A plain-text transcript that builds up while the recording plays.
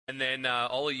And then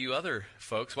all of you other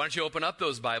folks, why don't you open up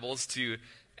those Bibles to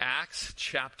Acts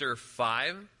chapter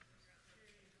 5.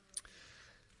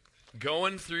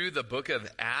 Going through the book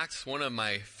of Acts, one of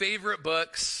my favorite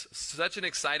books, such an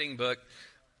exciting book.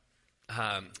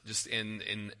 Just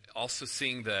in also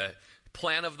seeing the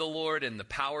plan of the Lord and the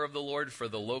power of the Lord for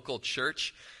the local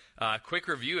church. Quick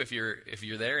review, if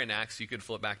you're there in Acts, you could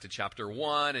flip back to chapter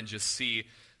 1 and just see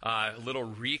a little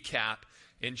recap.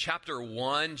 In chapter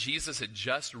 1, Jesus had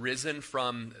just risen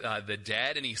from the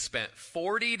dead, and he spent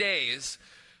 40 days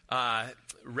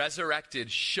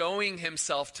resurrected, showing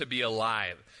himself to be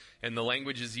alive. And the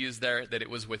language is used there that it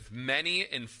was with many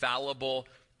infallible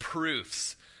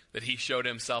proofs that he showed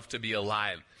himself to be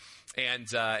alive. And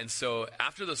so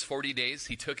after those 40 days,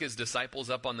 he took his disciples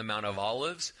up on the Mount of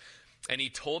Olives, and he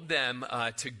told them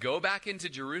to go back into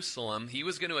Jerusalem. He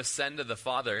was going to ascend to the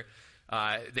Father.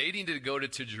 They needed to go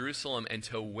to Jerusalem and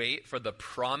to wait for the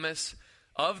promise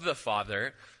of the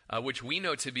Father, which we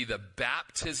know to be the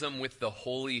baptism with the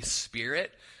Holy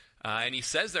Spirit. And he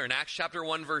says there in Acts chapter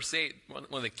 1, verse 8, one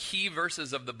of the key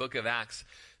verses of the book of Acts,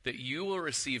 that you will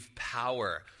receive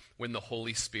power when the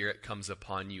Holy Spirit comes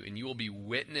upon you, and you will be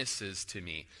witnesses to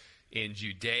me in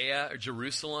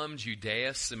Jerusalem,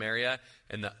 Judea, Samaria,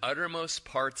 and the uttermost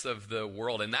parts of the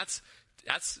world. And that's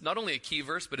not only a key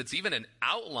verse, but it's even an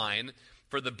outline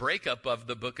for the breakup of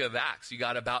the book of Acts. You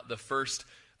got about the first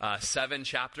 7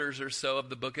 chapters or so of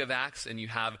the book of Acts, and you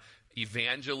have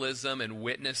evangelism and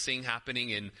witnessing happening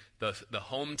in the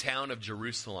hometown of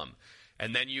Jerusalem.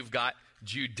 And then you've got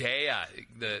Judea.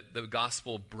 The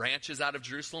gospel branches out of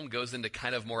Jerusalem, goes into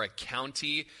kind of more a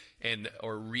county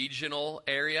or regional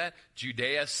area.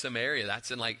 Judea, Samaria,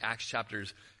 that's in like Acts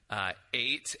chapters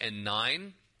 8 and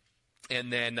 9.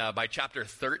 And then by chapter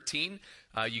 13,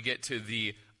 you get to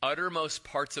the uttermost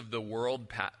parts of the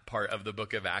world part of the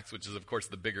book of Acts, which is, of course,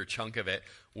 the bigger chunk of it,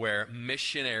 where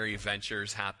missionary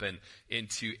ventures happen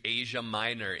into Asia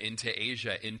Minor, into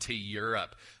Asia, into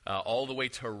Europe, all the way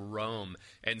to Rome.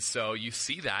 And so you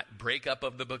see that breakup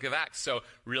of the book of Acts. So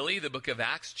really, the book of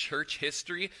Acts, church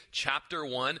history, chapter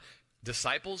 1,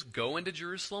 disciples, go into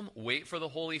Jerusalem, wait for the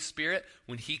Holy Spirit.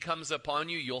 When he comes upon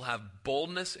you, you'll have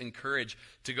boldness and courage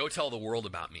to go tell the world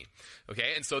about me.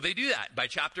 Okay, and so they do that. By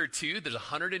chapter 2, there's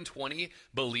 120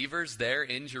 believers there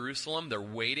in Jerusalem. They're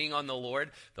waiting on the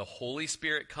Lord. The Holy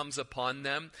Spirit comes upon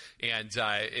them, and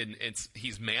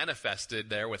he's manifested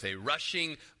there with a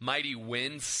rushing, mighty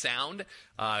wind sound,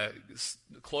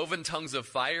 cloven tongues of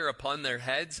fire upon their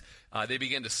heads. They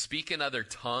began to speak in other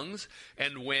tongues.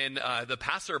 And when the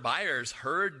passerbyers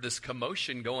heard this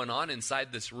commotion going on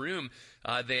inside this room,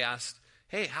 they asked,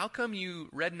 hey, how come you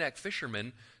redneck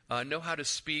fishermen know how to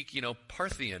speak,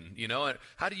 Parthian?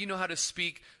 How do you know how to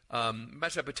speak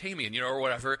Mesopotamian, or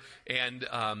whatever? And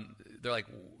they're like,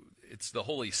 it's the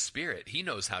Holy Spirit. He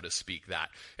knows how to speak that.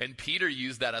 And Peter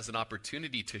used that as an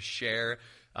opportunity to share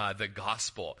the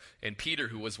gospel. And Peter,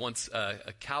 who was once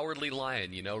a cowardly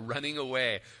lion, running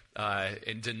away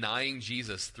and denying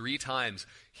Jesus 3 times,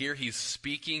 here he's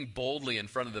speaking boldly in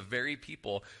front of the very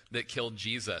people that killed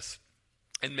Jesus.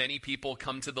 And many people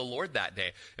come to the Lord that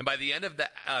day. And by the end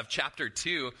of chapter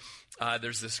 2,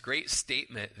 there's this great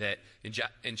statement that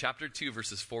in chapter 2,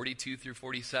 verses 42 through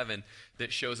 47,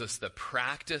 that shows us the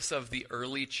practice of the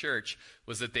early church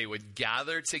was that they would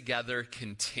gather together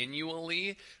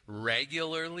continually,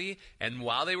 regularly, and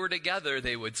while they were together,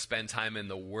 they would spend time in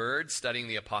the Word, studying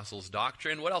the apostles'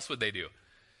 doctrine. What else would they do?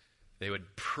 They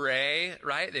would pray,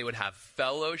 right? They would have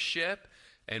fellowship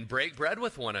and break bread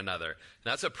with one another. And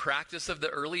that's a practice of the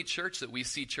early church that we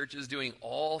see churches doing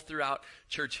all throughout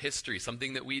church history,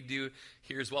 something that we do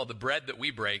here as well. The bread that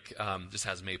we break just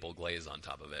has maple glaze on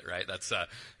top of it, right? That's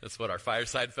what our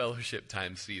fireside fellowship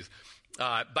time sees.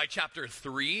 By chapter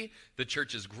 3, the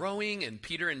church is growing, and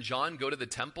Peter and John go to the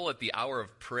temple at the hour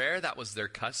of prayer. That was their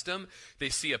custom. They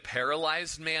see a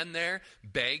paralyzed man there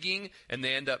begging, and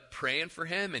they end up praying for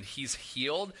him, and he's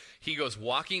healed. He goes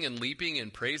walking and leaping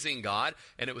and praising God,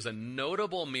 and it was a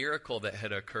notable miracle that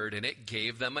had occurred, and it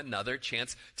gave them another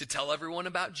chance to tell everyone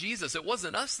about Jesus. It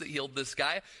wasn't us that healed this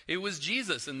guy. It was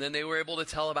Jesus, and then they were able to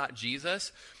tell about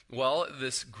Jesus. Well,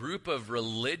 this group of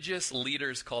religious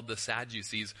leaders called the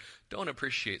Sadducees don't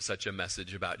appreciate such a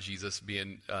message about Jesus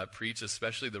being preached,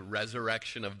 especially the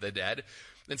resurrection of the dead.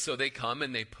 And so they come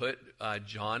and they put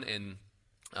John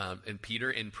and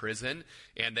Peter in prison,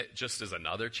 and that just is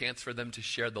another chance for them to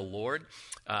share the Lord.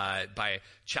 By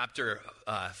chapter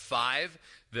 5,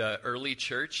 the early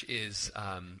church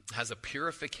has a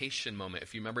purification moment.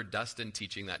 If you remember Dustin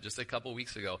teaching that just a couple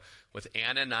weeks ago with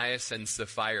Ananias and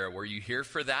Sapphira, where you hear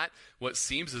for that what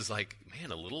seems is like,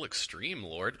 man, a little extreme,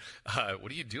 Lord.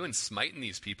 What are you doing smiting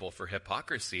these people for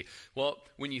hypocrisy? Well,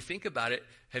 when you think about it,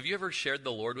 have you ever shared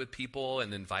the Lord with people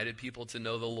and invited people to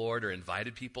know the Lord or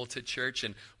invited people to church?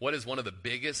 And what is one of the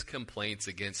biggest complaints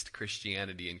against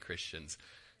Christianity and Christians?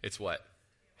 It's what?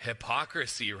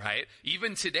 Hypocrisy, right?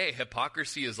 Even today,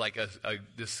 hypocrisy is like a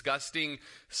disgusting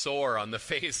sore on the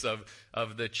face of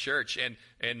the church.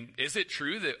 And is it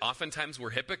true that oftentimes we're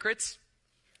hypocrites?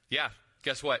 Yeah.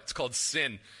 Guess what? It's called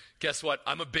sin. Guess what?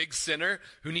 I'm a big sinner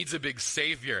who needs a big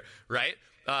savior, right?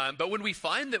 But when we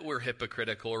find that we're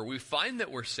hypocritical or we find that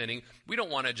we're sinning, we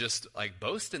don't want to just like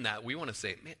boast in that. We want to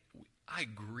say, man, I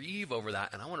grieve over that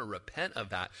and I want to repent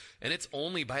of that. And it's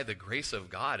only by the grace of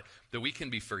God that we can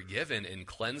be forgiven and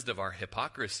cleansed of our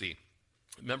hypocrisy.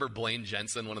 Remember Blaine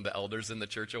Jensen, one of the elders in the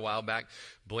church a while back?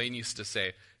 Blaine used to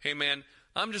say, hey man,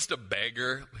 I'm just a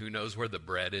beggar who knows where the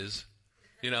bread is.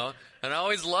 And I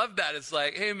always loved that. It's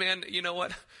like, hey man, you know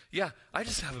what? Yeah, I'm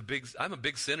a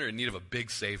big sinner in need of a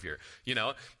big savior,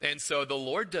 And so the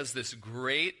Lord does this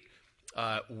great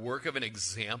work of an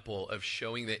example of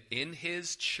showing that in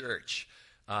his church,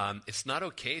 it's not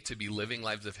okay to be living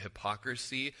lives of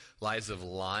hypocrisy, lives of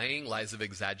lying, lives of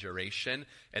exaggeration.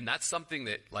 And that's something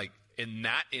that, like, in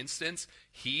that instance,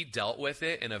 he dealt with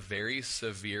it in a very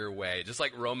severe way. Just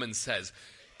like Romans says,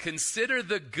 consider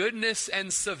the goodness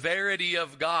and severity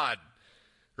of God,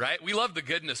 right? We love the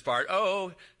goodness part.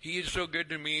 Oh, he is so good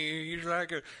to me.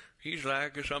 He's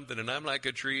like something, and I'm like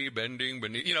a tree bending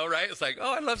beneath, right? It's like,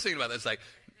 oh, I love singing about that. It's like,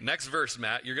 next verse,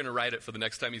 Matt, you're going to write it for the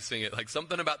next time you sing it. Like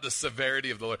something about the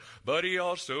severity of the Lord. But he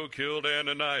also killed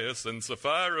Ananias and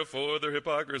Sapphira for their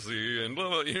hypocrisy, and blah,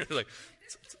 blah. You're like,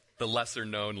 it's the lesser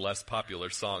known, less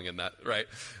popular song in that, right?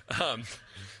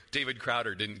 David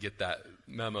Crowder didn't get that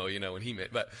memo, when he made,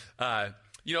 but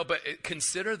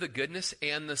consider the goodness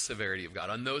and the severity of God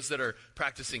on those that are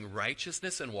practicing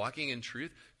righteousness and walking in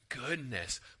truth.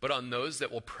 Goodness, but on those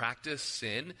that will practice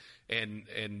sin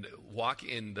and walk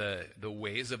in the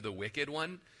ways of the wicked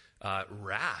one,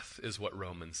 wrath is what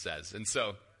Romans says. And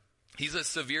so he's a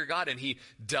severe God, and he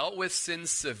dealt with sin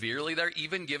severely there,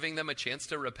 even giving them a chance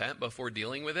to repent before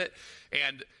dealing with it.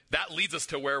 And that leads us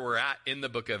to where we're at in the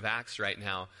book of Acts right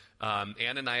now.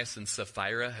 Ananias and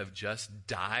Sapphira have just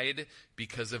died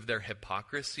because of their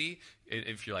hypocrisy.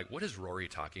 If you're like, what is Rory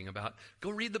talking about?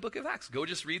 Go read the book of Acts. Go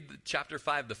just read chapter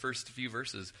 5, the first few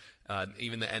verses,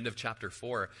 even the end of chapter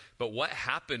 4. But what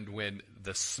happened when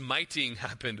the smiting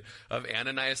happened of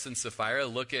Ananias and Sapphira?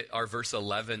 Look at our verse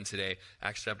 11 today,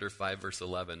 Acts chapter 5, verse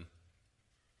 11.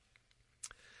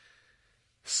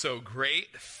 So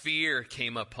great fear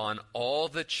came upon all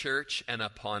the church and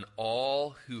upon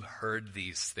all who heard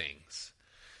these things.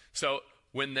 So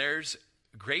when there's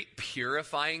great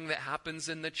purifying that happens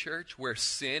in the church, where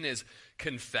sin is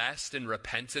confessed and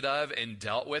repented of and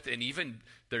dealt with, and even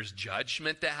there's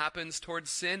judgment that happens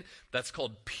towards sin, that's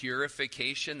called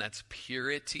purification. That's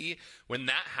purity. When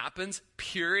that happens,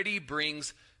 purity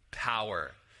brings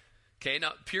power. Okay,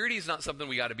 now purity is not something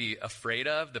we got to be afraid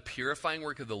of. The purifying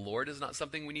work of the Lord is not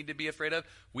something we need to be afraid of.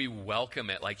 We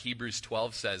welcome it. Like Hebrews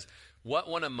 12 says, what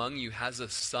one among you has a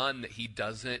son that he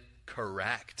doesn't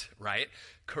correct, right?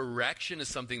 Correction is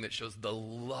something that shows the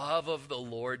love of the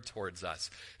Lord towards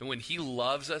us. And when he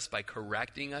loves us by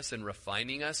correcting us and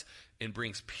refining us and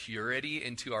brings purity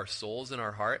into our souls and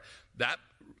our heart, that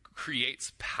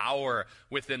creates power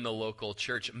within the local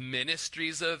church,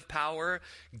 ministries of power,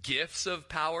 gifts of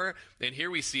power. And here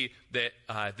we see that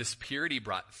this purity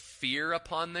brought fear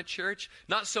upon the church.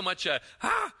 Not so much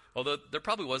although there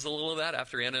probably was a little of that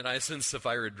after Ananias and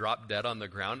Sapphira dropped dead on the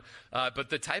ground. But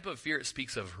the type of fear, it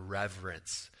speaks of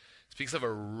reverence. It speaks of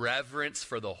a reverence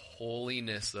for the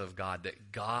holiness of God,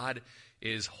 that God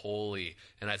is holy.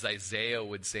 And as Isaiah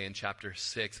would say in chapter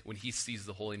 6, when he sees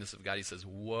the holiness of God, he says,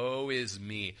 woe is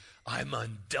me, I'm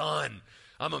undone.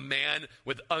 I'm a man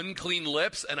with unclean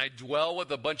lips, and I dwell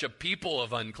with a bunch of people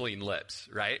of unclean lips,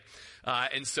 right?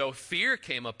 And so fear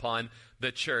came upon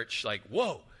the church, like,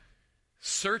 whoa,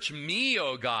 search me,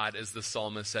 O God, as the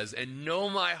psalmist says, and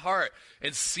know my heart,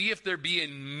 and see if there be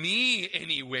in me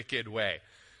any wicked way.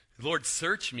 Lord,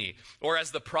 search me. Or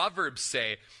as the Proverbs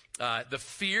say, the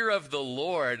fear of the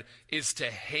Lord is to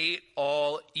hate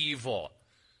all evil.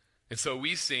 And so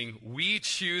we sing, we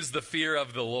choose the fear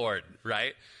of the Lord,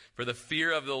 right? For the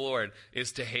fear of the Lord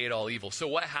is to hate all evil. So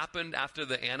what happened after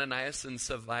the Ananias and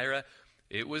Sapphira?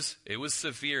 It was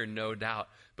severe, no doubt.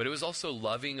 But it was also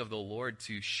loving of the Lord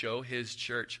to show his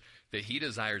church that he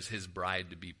desires his bride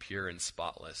to be pure and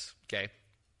spotless, okay?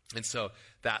 And so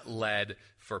that led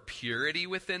for purity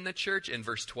within the church. And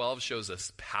verse 12 shows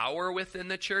us power within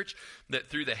the church, that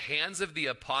through the hands of the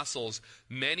apostles,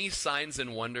 many signs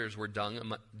and wonders were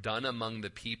done among the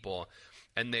people.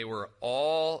 And they were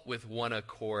all with one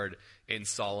accord in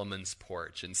Solomon's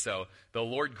porch. And so the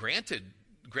Lord granted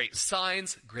great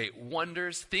signs, great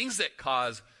wonders, things that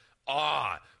cause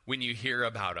awe when you hear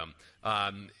about them.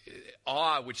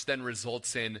 Awe, which then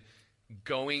results in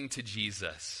going to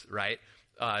Jesus, right?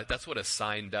 That's what a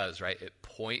sign does, right? It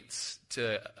points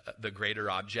to the greater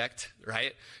object,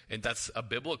 right? And that's a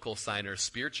biblical sign, or a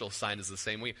spiritual sign is the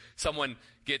same way. Someone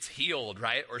gets healed,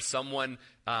 right? Or someone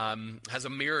has a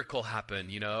miracle happen,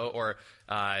 or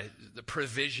the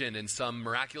provision in some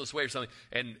miraculous way or something.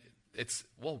 And it's,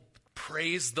 well,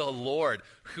 praise the Lord.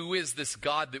 Who is this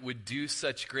God that would do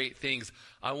such great things?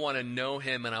 I want to know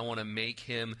him and I want to make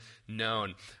him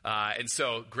known. And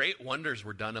so great wonders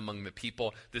were done among the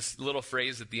people. This little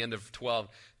phrase at the end of 12,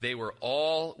 they were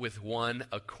all with one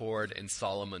accord in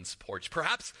Solomon's porch.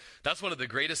 Perhaps that's one of the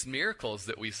greatest miracles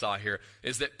that we saw here,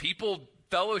 is that people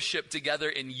fellowship together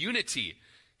in unity.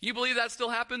 You believe that still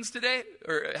happens today?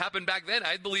 Or it happened back then?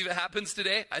 I believe it happens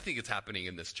today. I think it's happening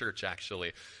in this church,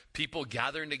 actually. People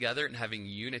gathering together and having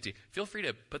unity. Feel free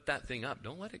to put that thing up.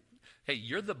 Don't let it... Hey,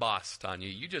 you're the boss, Tanya.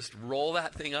 You just roll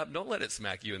that thing up. Don't let it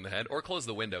smack you in the head. Or close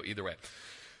the window, either way.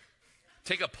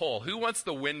 Take a poll. Who wants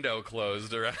the window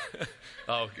closed?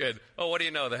 Oh, good. Oh, what do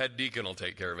you know? The head deacon will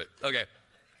take care of it. Okay.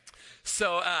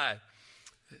 So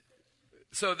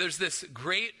there's this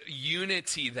great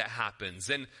unity that happens.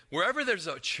 And wherever there's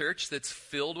a church that's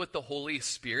filled with the Holy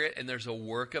Spirit and there's a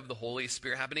work of the Holy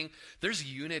Spirit happening, there's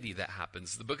unity that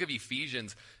happens. The book of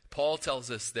Ephesians, Paul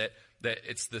tells us that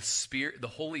it's the Spirit, the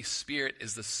Holy Spirit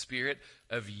is the Spirit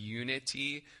of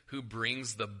unity who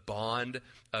brings the bond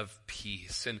of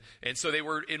peace. And so they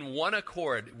were in one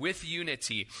accord with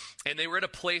unity. And they were at a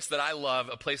place that I love,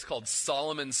 a place called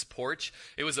Solomon's Porch.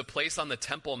 It was a place on the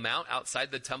Temple Mount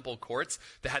outside the temple courts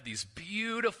that had these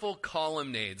beautiful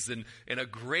colonnades and a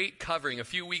great covering. A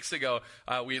few weeks ago,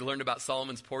 we learned about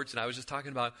Solomon's Porch, and I was just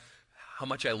talking about how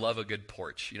much I love a good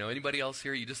porch. Anybody else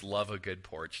here? You just love a good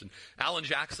porch. And Alan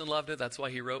Jackson loved it. That's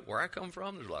why he wrote, "Where I come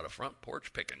from, there's a lot of front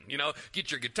porch picking." Get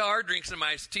your guitar, drink some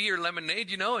iced tea or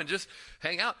lemonade, and just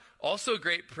hang out. Also a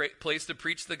great place to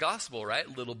preach the gospel, right? A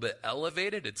little bit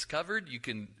elevated. It's covered. You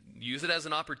can use it as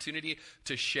an opportunity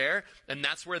to share. And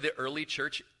that's where the early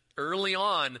church early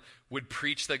on would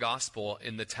preach the gospel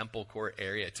in the temple court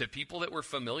area. To people that were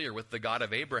familiar with the God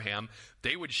of Abraham,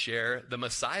 they would share the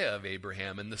Messiah of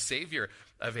Abraham and the Savior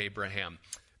of Abraham.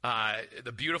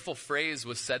 The beautiful phrase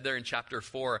was said there in chapter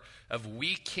 4 of,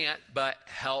 "We can't but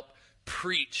help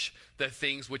preach the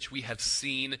things which we have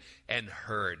seen and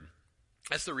heard."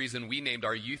 That's the reason we named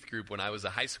our youth group when I was a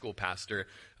high school pastor.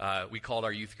 We called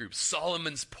our youth group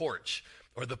Solomon's Porch,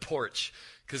 or the Porch,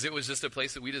 because it was just a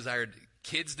place that we desired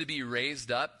kids to be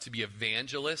raised up, to be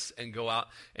evangelists, and go out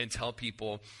and tell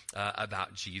people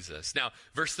about Jesus. Now,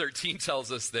 verse 13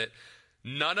 tells us that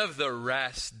none of the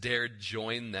rest dared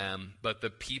join them, but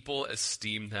the people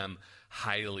esteemed them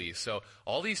highly. So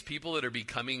all these people that are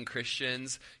becoming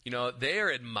Christians, they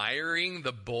are admiring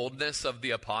the boldness of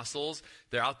the apostles.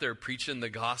 They're out there preaching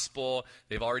the gospel.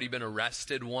 They've already been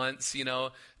arrested once,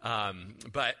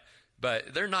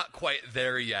 But they're not quite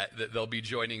there yet that they'll be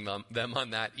joining them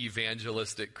on that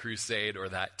evangelistic crusade or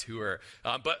that tour.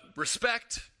 But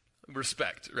respect,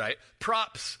 right?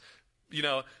 Props,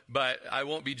 but I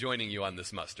won't be joining you on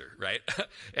this muster, right?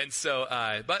 And so,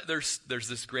 but there's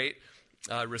this great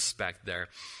respect there.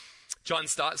 John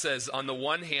Stott says, on the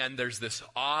one hand, there's this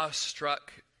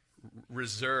awestruck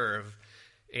reserve,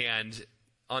 and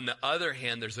on the other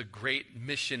hand, there's a great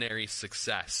missionary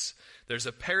success. There's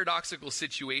a paradoxical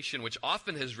situation which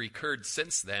often has recurred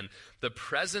since then. The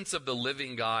presence of the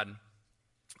living God,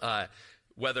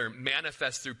 whether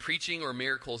manifest through preaching or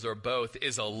miracles or both,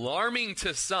 is alarming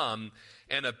to some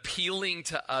and appealing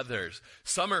to others.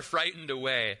 Some are frightened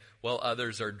away while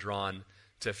others are drawn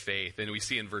to faith. And we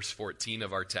see in verse 14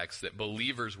 of our text that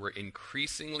believers were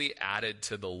increasingly added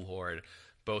to the Lord,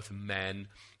 both men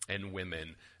and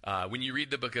women. When you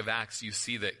read the book of Acts, you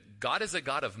see that God is a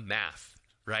God of math.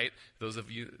 Right? Those of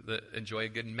you that enjoy a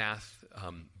good math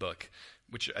book,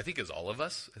 which I think is all of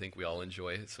us. I think we all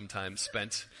enjoy some time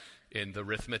spent in the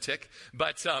arithmetic.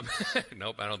 But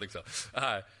nope, I don't think so.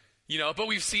 But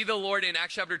we see the Lord in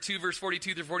Acts chapter 2, verse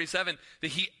 42 through 47, that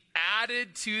he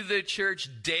added to the church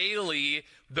daily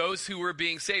those who were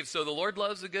being saved. So the Lord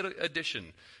loves a good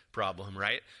addition problem,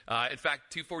 right? In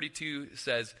fact, 2:42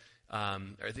 says, or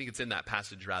I think it's in that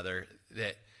passage rather,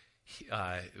 that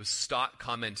it was Stott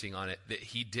commenting on it, that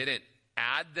he didn't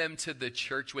add them to the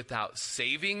church without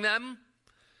saving them,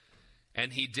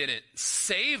 and he didn't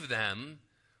save them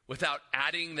without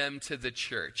adding them to the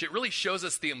church. It really shows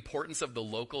us the importance of the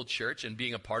local church and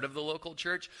being a part of the local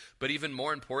church, but even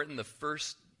more important, the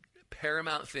first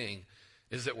paramount thing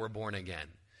is that we're born again.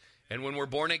 And when we're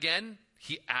born again,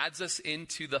 he adds us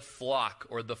into the flock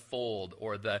or the fold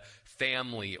or the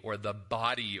family or the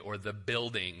body or the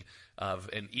building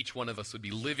and each one of us would be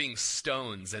living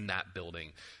stones in that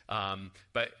building.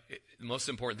 But the most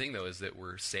important thing, though, is that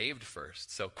we're saved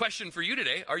first. So question for you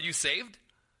today, are you saved?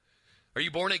 Are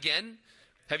you born again?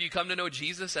 Have you come to know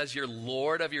Jesus as your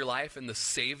Lord of your life and the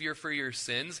Savior for your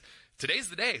sins? Today's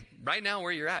the day. Right now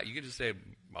where you're at, you can just say,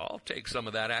 I'll take some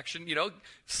of that action.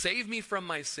 Save me from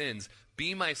my sins.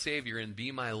 Be my Savior and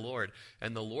be my Lord.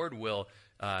 And the Lord will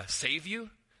save you,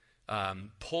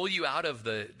 pull you out of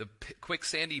the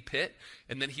quicksandy pit,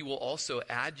 and then he will also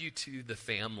add you to the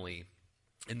family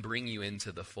and bring you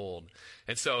into the fold.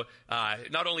 And so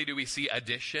not only do we see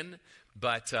addition,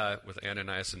 but with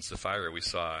Ananias and Sapphira, we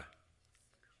saw...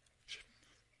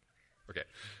 Okay,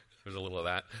 there's a little of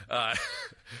that.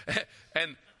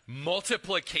 And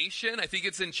multiplication, I think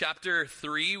it's in chapter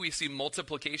 3, we see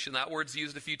multiplication. That word's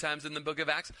used a few times in the book of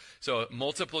Acts. So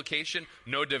multiplication,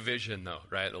 no division though,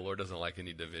 right? The Lord doesn't like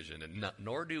any division, and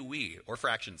nor do we, or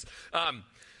fractions.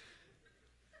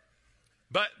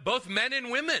 But both men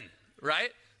and women,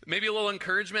 right? Maybe a little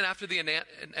encouragement after the I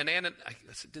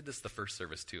did this the first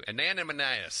service too.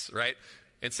 Ananias, right?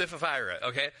 And Sapphira,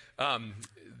 okay?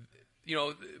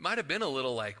 It might have been a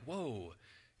little like, whoa,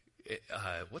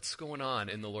 what's going on?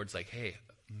 And the Lord's like, hey,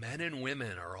 men and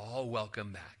women are all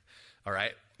welcome back. All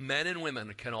right? Men and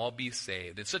women can all be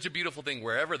saved. It's such a beautiful thing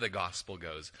wherever the gospel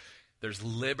goes. There's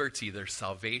liberty, there's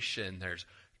salvation, there's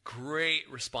great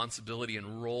responsibility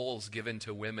and roles given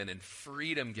to women and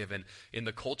freedom given. In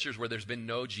the cultures where there's been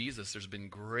no Jesus, there's been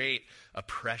great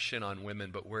oppression on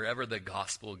women. But wherever the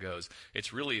gospel goes,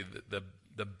 it's really the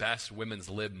best women's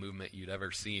lib movement you'd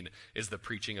ever seen is the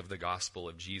preaching of the gospel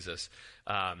of Jesus.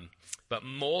 But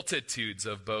multitudes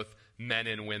of both men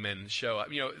and women show up.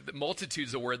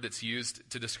 Multitude's a word that's used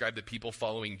to describe the people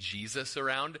following Jesus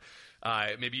around.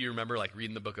 Maybe you remember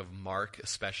reading the book of Mark,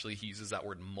 especially. He uses that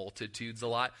word multitudes a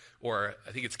lot. Or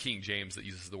I think it's King James that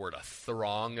uses the word a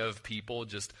throng of people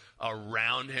just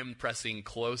around him, pressing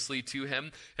closely to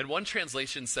him. And one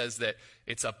translation says that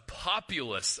it's a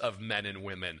populace of men and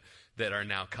women that are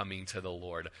now coming to the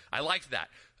Lord. I like that.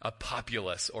 A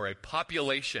populace or a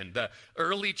population. The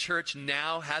early church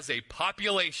now has a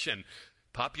population.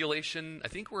 Population, I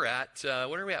think we're at,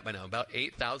 what are we at by now? About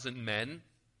 8,000 men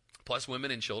plus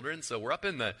women and children. So we're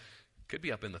could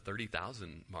be up in the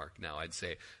 30,000 mark now, I'd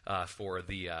say, for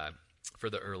the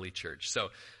early church. So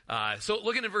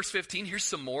looking at verse 15, here's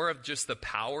some more of just the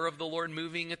power of the Lord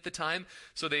moving at the time.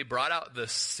 So they brought out the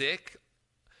sick.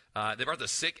 They brought the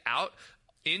sick out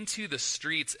into the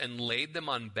streets and laid them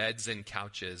on beds and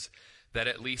couches, that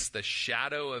at least the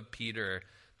shadow of Peter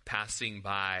passing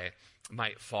by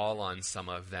might fall on some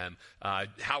of them.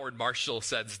 Howard Marshall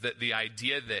says that the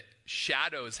idea that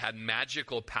shadows had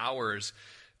magical powers,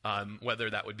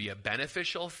 whether that would be a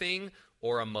beneficial thing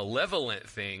or a malevolent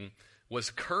thing,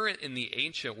 was current in the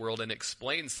ancient world and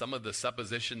explains some of the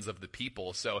suppositions of the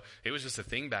people. So it was just a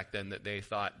thing back then that they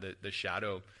thought that the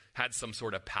shadow had some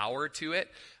sort of power to it.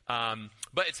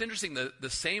 But it's interesting, the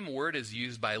same word is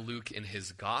used by Luke in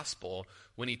his gospel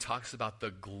when he talks about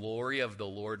the glory of the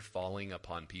Lord falling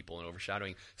upon people and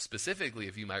overshadowing. Specifically,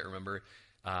 if you might remember,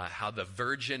 how the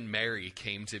Virgin Mary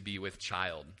came to be with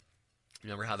child.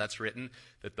 Remember how that's written?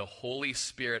 That the Holy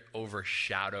Spirit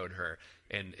overshadowed her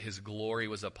and his glory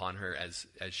was upon her as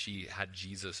she had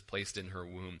Jesus placed in her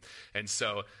womb. And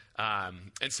so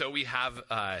we have,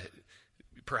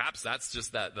 perhaps that's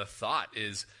just that the thought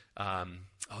is,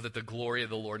 that the glory of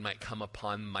the Lord might come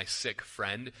upon my sick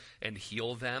friend and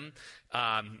heal them.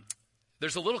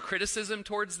 There's a little criticism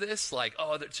towards this,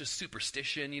 that's just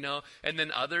superstition, and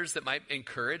then others that might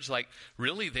encourage,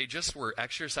 really they just were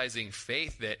exercising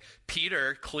faith that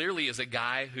Peter clearly is a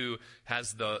guy who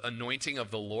has the anointing of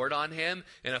the Lord on him,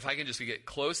 and if I can just get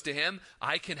close to him,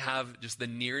 I can have just the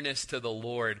nearness to the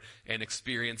Lord and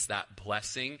experience that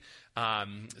blessing.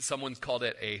 Someone's called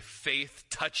it a faith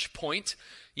touch point,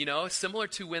 similar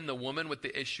to when the woman with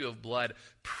the issue of blood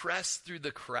pressed through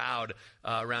the crowd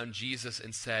around Jesus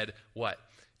and said, what?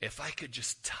 If I could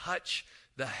just touch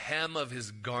the hem of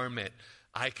his garment,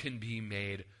 I can be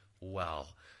made well.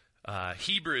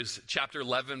 Hebrews chapter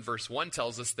 11 verse 1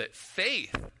 tells us that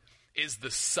faith is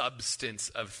the substance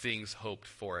of things hoped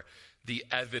for, the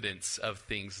evidence of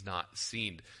things not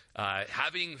seen.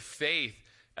 Having faith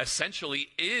essentially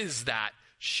is that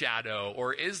shadow,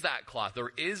 or is that cloth,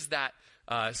 or is that,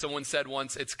 someone said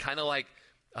once, it's kind of like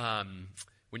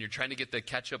when you're trying to get the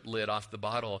ketchup lid off the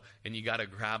bottle and you got to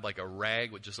grab like a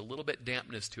rag with just a little bit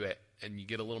dampness to it and you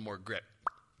get a little more grip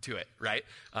to it, right?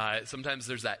 Sometimes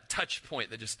there's that touch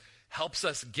point that just helps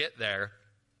us get there,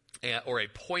 or a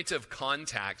point of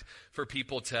contact for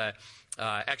people to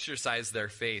exercise their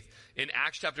faith. In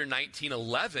Acts chapter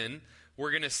 19:11,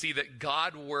 we're going to see that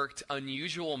God worked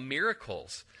unusual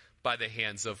miracles by the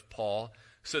hands of Paul,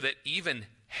 so that even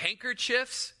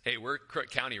handkerchiefs, hey, we're Crook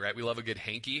County, right? We love a good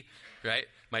hanky, right?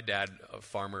 My dad, a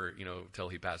farmer, till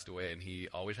he passed away, and he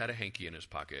always had a hanky in his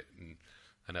pocket, and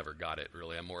I never got it,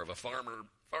 really. I'm more of a farmer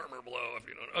blow, if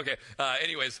you don't know. Okay,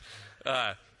 anyways,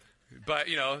 but,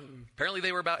 apparently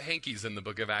they were about hankies in the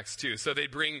book of Acts too. So they'd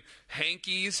bring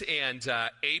hankies and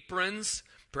aprons,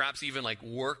 perhaps even like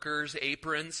workers'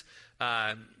 aprons,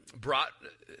 brought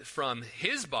from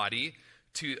his body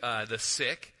to the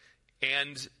sick.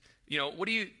 And, what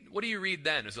do you read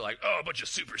then? Is it like, a bunch of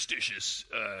superstitious,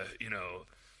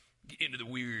 into the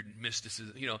weird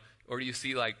mysticism, or do you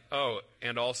see like,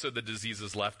 and also the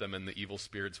diseases left them and the evil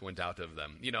spirits went out of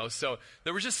them, So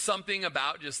there was just something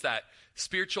about just that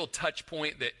spiritual touch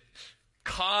point that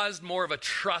caused more of a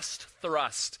trust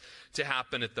thrust to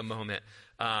happen at the moment.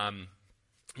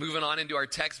 Moving on into our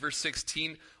text, verse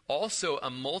 16, also a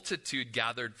multitude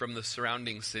gathered from the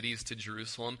surrounding cities to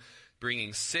Jerusalem,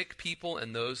 bringing sick people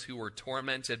and those who were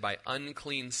tormented by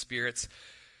unclean spirits,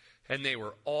 and they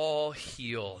were all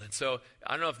healed. And so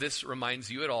I don't know if this reminds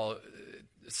you at all.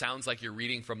 It sounds like you're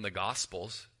reading from the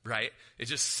Gospels, right? It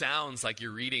just sounds like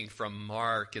you're reading from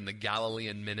Mark and the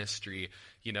Galilean ministry,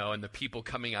 and the people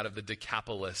coming out of the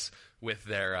Decapolis with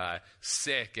their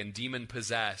sick and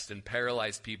demon-possessed and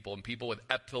paralyzed people and people with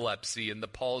epilepsy and the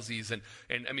palsies.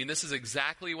 And I mean, this is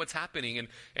exactly what's happening.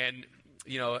 And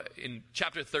in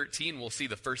chapter 13, we'll see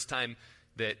the first time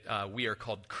that we are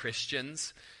called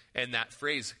Christians. And that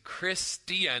phrase,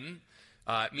 Christian,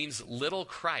 means little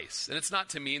Christ. And it's not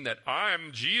to mean that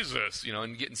I'm Jesus,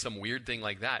 and getting some weird thing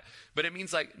like that. But it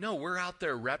means like, no, we're out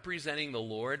there representing the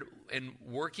Lord and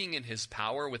working in his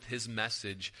power with his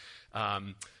message.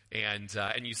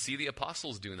 And you see the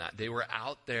apostles doing that. They were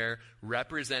out there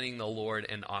representing the Lord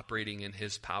and operating in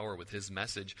his power with his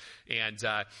message. And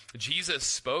Jesus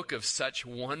spoke of such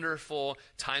wonderful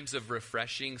times of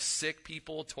refreshing, sick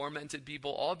people, tormented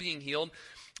people, all being healed.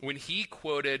 When he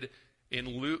quoted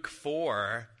in Luke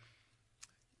 4,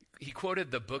 he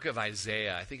quoted the book of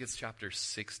Isaiah. I think it's chapter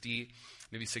 60,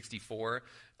 maybe 64,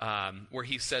 where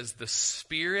he says, "The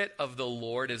Spirit of the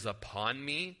Lord is upon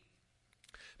me,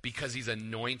 because he's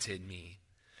anointed me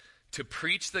to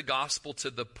preach the gospel to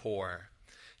the poor.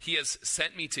 He has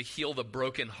sent me to heal the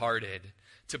brokenhearted,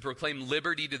 to proclaim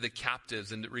liberty to the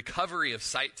captives and recovery of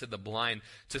sight to the blind,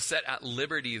 to set at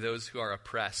liberty those who are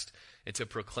oppressed, and to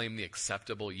proclaim the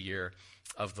acceptable year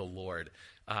of the Lord."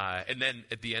 And then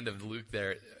at the end of Luke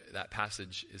there, that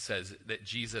passage, it says that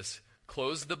Jesus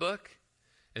closed the book,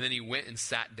 and then he went and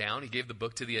sat down. He gave the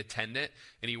book to the attendant,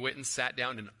 and he went and sat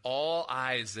down, and all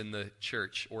eyes in the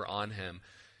church were on him.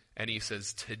 And he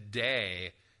says,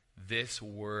 "Today, this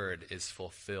word is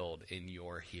fulfilled in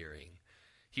your hearing."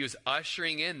 He was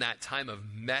ushering in that time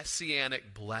of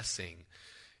messianic blessing.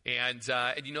 And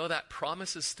that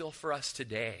promise is still for us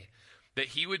today, that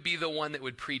he would be the one that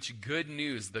would preach good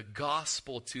news, the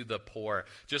gospel to the poor.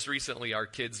 Just recently, our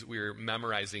kids, we were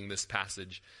memorizing this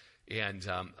passage. And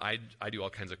I do all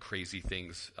kinds of crazy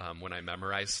things when I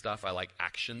memorize stuff. I like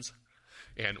actions.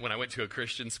 And when I went to a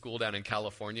Christian school down in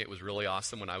California, it was really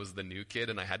awesome when I was the new kid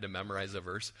and I had to memorize a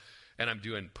verse. And I'm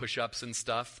doing push-ups and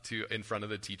stuff in front of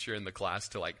the teacher in the class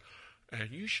to like,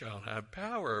 "And you shall have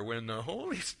power when the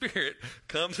Holy Spirit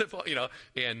comes upon,"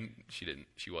 And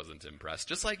she wasn't impressed.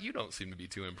 Just like you don't seem to be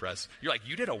too impressed. You're like,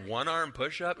 "You did a one-arm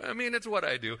push-up?" I mean, it's what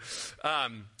I do.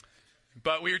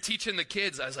 But we were teaching the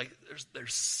kids. I was like,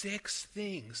 there's 6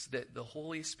 things that the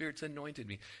Holy Spirit's anointed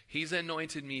me. He's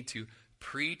anointed me to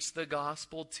preach the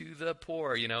gospel to the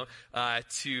poor,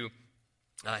 to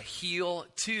heal,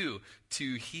 to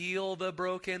heal the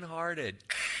brokenhearted,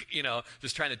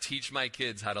 just trying to teach my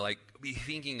kids how to like be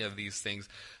thinking of these things.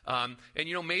 And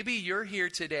maybe you're here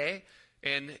today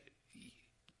and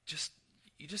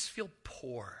you just feel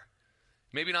poor.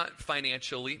 Maybe not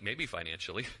financially, maybe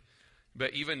financially.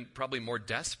 But even probably more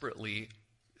desperately,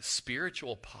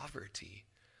 spiritual poverty.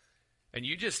 And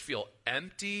you just feel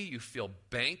empty, you feel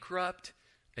bankrupt,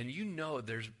 and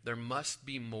there must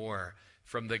be more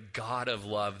from the God of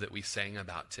love that we sang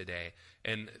about today.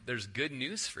 And there's good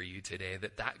news for you today,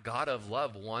 that God of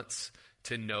love wants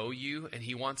to know you, and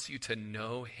he wants you to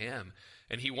know him.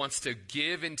 And he wants to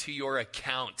give into your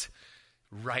account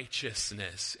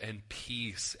righteousness and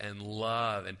peace and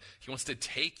love. And he wants to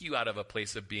take you out of a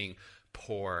place of being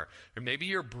poor. Or maybe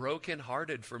you're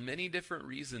brokenhearted for many different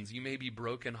reasons. You may be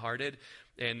brokenhearted,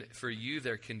 and for you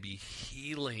there can be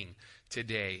healing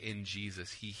today in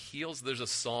Jesus. He heals. There's a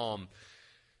psalm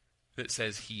that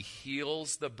says he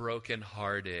heals the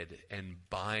brokenhearted and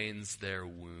binds their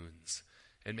wounds.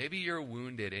 And maybe you're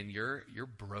wounded and you're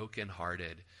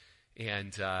brokenhearted.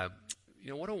 And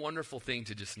what a wonderful thing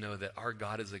to just know that our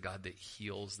God is a God that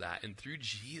heals that. And through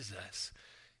Jesus,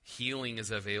 healing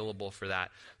is available for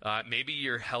that. Maybe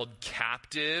you're held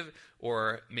captive,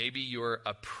 or maybe you're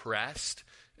oppressed,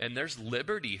 and there's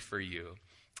liberty for you.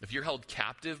 If you're held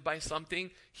captive by something,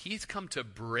 he's come to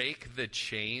break the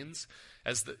chains.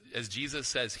 As Jesus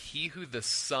says, he who the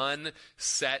Son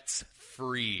sets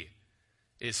free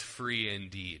is free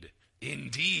indeed.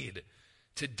 Indeed.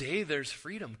 Today there's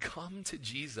freedom. Come to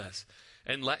Jesus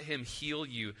and let him heal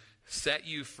you, set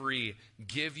you free,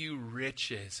 give you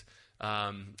riches.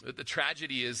 The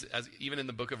tragedy is, as even in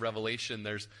the book of Revelation,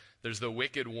 there's the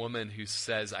wicked woman who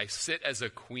says, I sit as a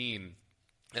queen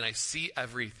and I see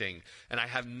everything and I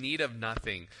have need of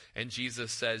nothing. And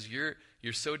Jesus says, you're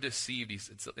so deceived.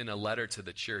 It's in a letter to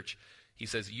the church. He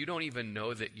says, you don't even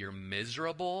know that you're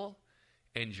miserable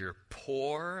and you're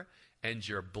poor and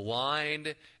you're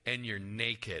blind and you're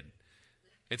naked.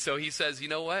 And so he says, you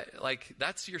know what? Like,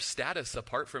 that's your status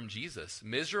apart from Jesus.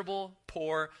 Miserable,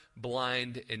 poor,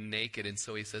 blind, and naked. And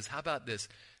so he says, how about this?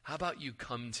 How about you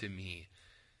come to me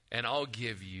and I'll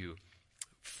give you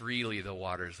freely the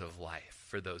waters of life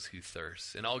for those who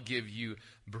thirst. And I'll give you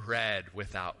bread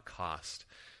without cost.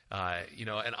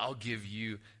 And I'll give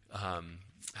you,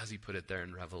 how's he put it there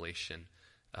in Revelation?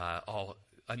 I'll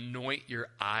anoint your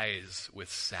eyes with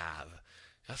salve.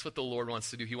 That's what the Lord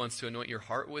wants to do. He wants to anoint your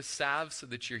heart with salve so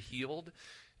that you're healed.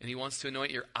 And he wants to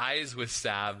anoint your eyes with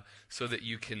salve so that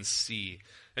you can see.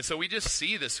 And so we just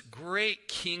see this great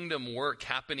kingdom work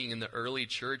happening in the early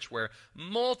church where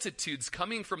multitudes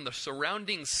coming from the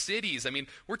surrounding cities. I mean,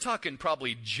 we're talking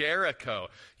probably Jericho.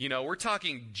 We're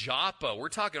talking Joppa. We're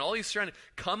talking all these surrounding,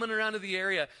 coming around to the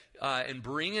area and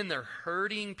bringing their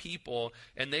hurting people,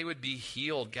 and they would be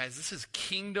healed. Guys, this is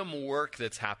kingdom work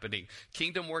that's happening.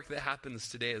 Kingdom work that happens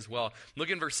today as well.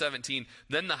 Look in verse 17.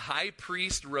 Then the high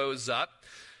priest rose up.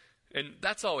 And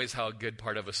that's always how a good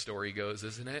part of a story goes,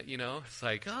 isn't it? It's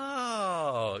like,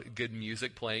 oh, good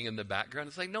music playing in the background.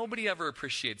 It's like nobody ever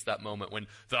appreciates that moment when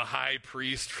the high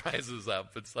priest rises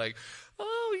up. It's like,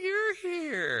 oh, you're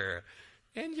here.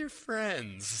 And your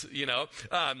friends,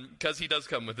 because he does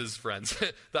come with his friends.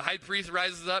 The high priest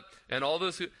rises up, and all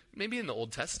those who, maybe in the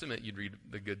Old Testament you'd read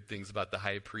the good things about the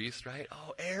high priest, right?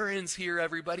 Oh, Aaron's here,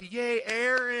 everybody. Yay,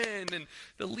 Aaron, and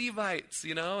the Levites,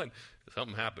 and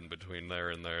something happened between there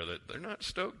and there that they're not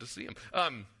stoked to see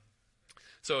him.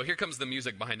 So here comes the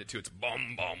music behind it too. It's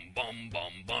bum, bum, bum,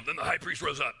 bum, bum. Then the high priest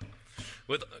rose up.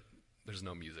 There's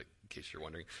no music, in case you're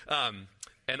wondering.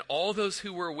 And all those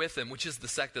who were with him, which is the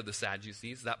sect of the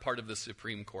Sadducees, that part of the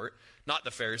Supreme Court, not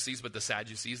the Pharisees, but the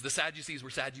Sadducees. The Sadducees were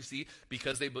Sadducee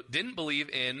because they didn't believe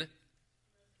in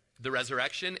the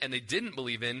resurrection, and they didn't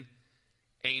believe in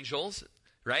angels,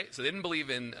 right? So they didn't believe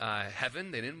in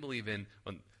heaven. They didn't believe in,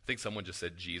 I think someone just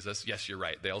said Jesus. Yes, you're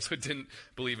right. They also didn't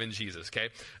believe in Jesus, okay?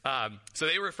 So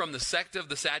they were from the sect of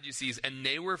the Sadducees, and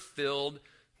they were filled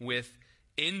with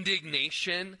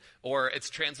indignation, or it's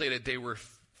translated, they were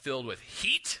filled with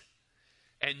heat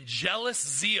and jealous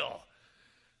zeal.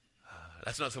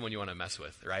 That's not someone you want to mess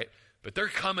with, right? But they're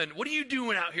coming. What are you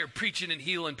doing out here preaching and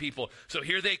healing people? So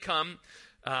here they come.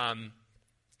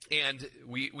 And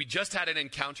we just had an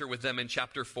encounter with them in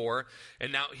chapter 4.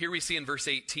 And now here we see in verse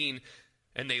 18,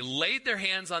 and they laid their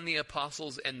hands on the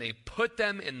apostles and they put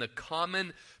them in the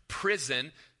common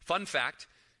prison. Fun fact,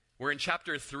 we're in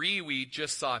chapter 3, we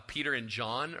just saw Peter and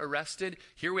John arrested.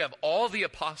 Here we have all the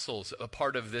apostles a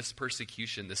part of this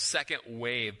persecution, the second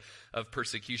wave of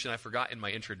persecution. I forgot in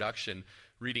my introduction,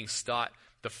 reading Stott,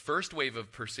 the first wave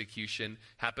of persecution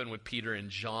happened with Peter and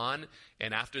John,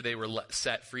 and after they were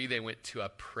set free, they went to a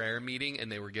prayer meeting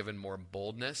and they were given more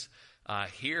boldness.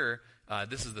 Here,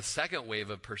 this is the second wave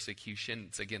of persecution.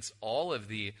 It's against all of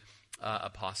the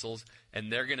apostles,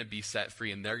 and they're going to be set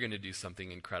free, and they're going to do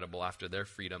something incredible after their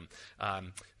freedom.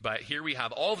 But here we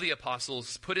have all the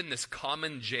apostles put in this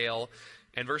common jail.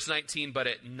 And verse 19, but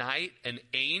at night an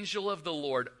angel of the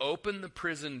Lord opened the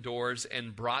prison doors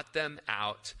and brought them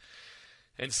out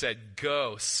and said,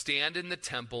 go, stand in the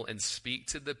temple and speak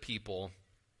to the people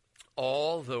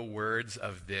all the words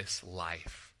of this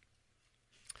life.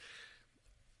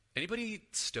 Anybody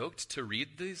stoked to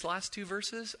read these last two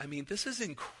verses? I mean, this is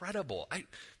incredible.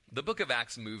 The Book of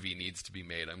Acts movie needs to be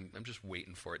made. I'm just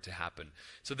waiting for it to happen.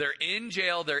 So they're in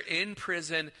jail, they're in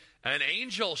prison, an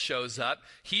angel shows up.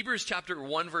 Hebrews chapter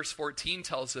 1 verse 14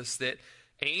 tells us that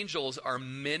angels are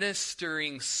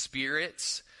ministering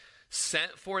spirits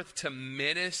sent forth to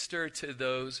minister to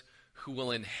those who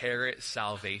will inherit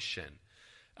salvation.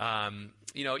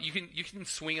 You can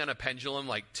swing on a pendulum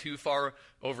like too far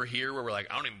over here where we're like,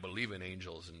 I don't even believe in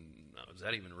angels, and is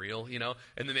that even real?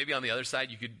 And then maybe on the other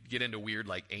side you could get into weird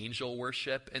like angel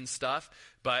worship and stuff.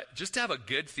 But just to have a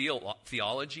good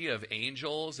theology of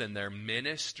angels and their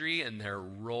ministry and their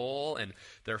role and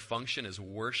their function as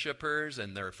worshipers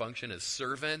and their function as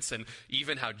servants, and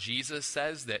even how Jesus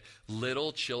says that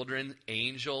little children,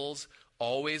 angels,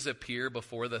 always appear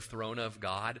before the throne of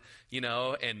God,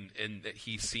 and that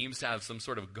he seems to have some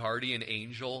sort of guardian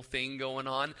angel thing going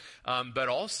on. But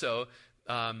also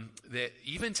that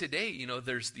even today,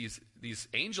 there's these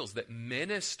angels that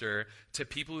minister to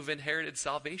people who've inherited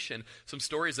salvation. Some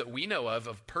stories that we know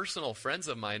of personal friends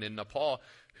of mine in Nepal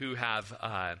who have,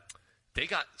 they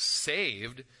got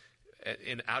saved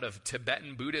out of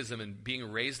Tibetan Buddhism and being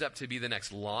raised up to be the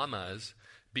next lamas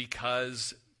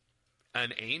because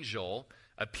an angel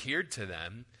appeared to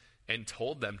them and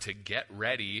told them to get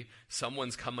ready.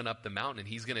 Someone's coming up the mountain, and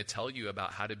he's going to tell you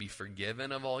about how to be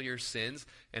forgiven of all your sins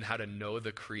and how to know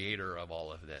the creator of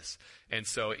all of this. And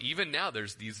so even now,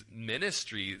 there's these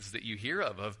ministries that you hear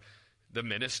of the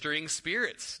ministering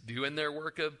spirits doing their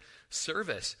work of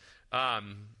service.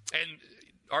 And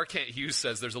R. Kent Hughes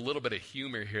says there's a little bit of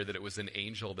humor here that it was an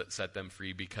angel that set them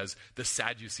free because the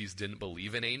Sadducees didn't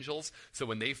believe in angels. So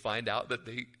when they find out that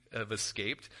they have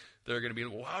escaped, they're going to be,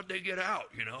 well, how'd they get out?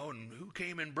 And who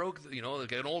came and broke,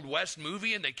 like an Old West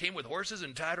movie, and they came with horses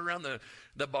and tied around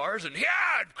the bars and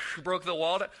broke the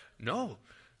wall. No.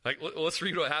 Let's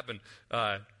read what happened.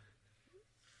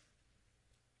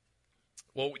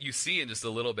 Well, you see in just a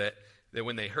little bit that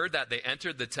when they heard that, they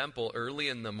entered the temple early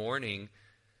in the morning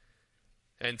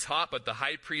and taught, but the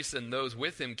high priest and those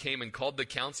with him came and called the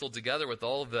council together with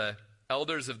all of the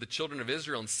elders of the children of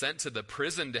Israel and sent to the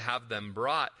prison to have them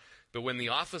brought. But when the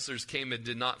officers came and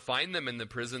did not find them in the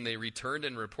prison, they returned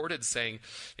and reported, saying,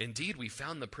 indeed, we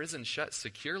found the prison shut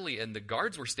securely, and the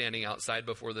guards were standing outside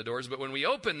before the doors. But when we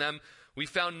opened them, we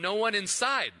found no one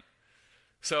inside.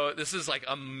 So this is like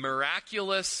a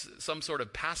miraculous, some sort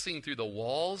of passing through the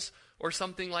walls or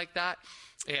something like that.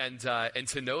 And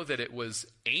to know that it was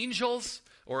angels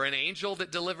or an angel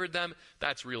that delivered them,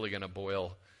 that's really going to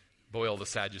boil the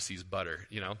Sadducees' butter,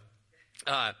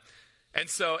 And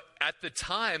so at the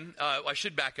time, I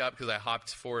should back up because I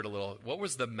hopped forward a little. What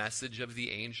was the message of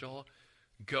the angel?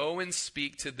 Go and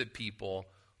speak to the people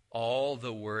all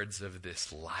the words of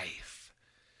this life.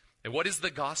 And what is the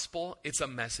gospel? It's a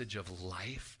message of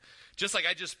life. Just like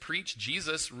I just preached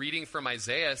Jesus reading from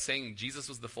Isaiah, saying Jesus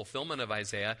was the fulfillment of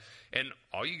Isaiah. And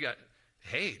all you got,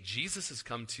 hey, Jesus has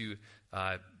come to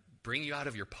bring you out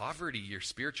of your poverty, your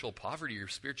spiritual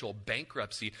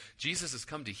bankruptcy. Jesus has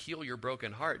come to heal your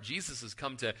broken heart. Jesus has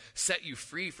come to set you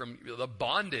free from the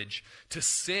bondage to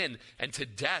sin and to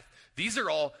death. These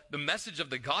are all the message of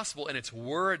the gospel, and it's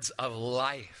words of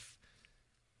life.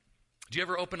 Do you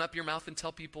ever open up your mouth and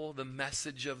tell people the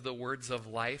message of the words of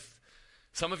life?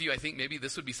 Some of you, I think maybe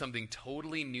this would be something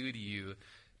totally new to you,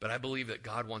 but I believe that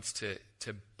God wants to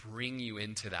bring you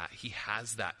into that. He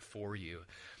has that for you.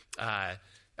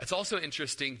 It's also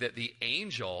interesting that the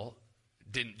angel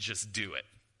didn't just do it.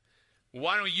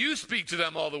 Why don't you speak to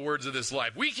them all the words of this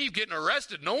life? We keep getting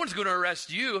arrested. No one's going to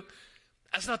arrest you.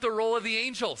 That's not the role of the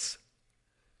angels.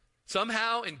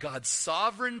 Somehow, in God's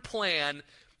sovereign plan,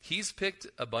 he's picked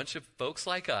a bunch of folks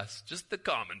like us, just the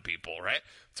common people, right,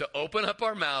 to open up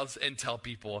our mouths and tell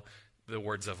people the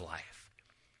words of life.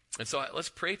 And so let's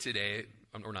pray today.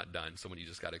 We're not done. Some of you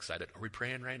just got excited. Are we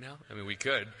praying right now? I mean, we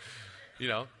could,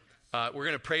 we're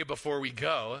going to pray before we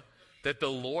go that the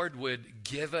Lord would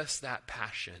give us that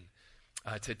passion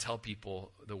to tell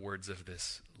people the words of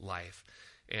this life.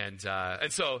 And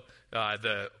so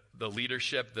the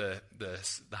leadership, the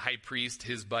high priest,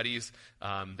 his buddies,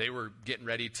 they were getting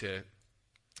ready to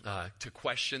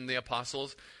question the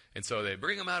apostles. And so they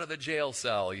bring them out of the jail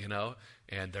cell,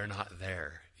 and they're not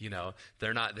there.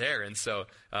 They're not there. And so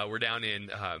we're down in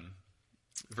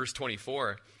verse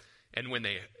 24. And when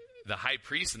the high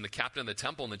priest and the captain of the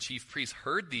temple and the chief priest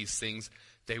heard these things,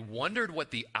 they wondered what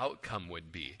the outcome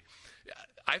would be.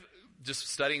 I've just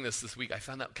studying this week, I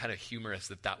found that kind of humorous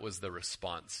that was the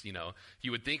response.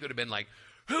 You would think it would have been like,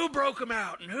 who broke them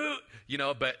out and who,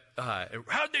 but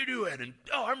how'd they do it? And,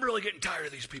 I'm really getting tired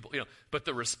of these people, But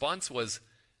the response was,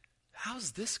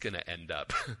 how's this going to end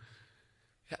up?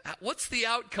 What's the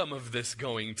outcome of this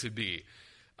going to be?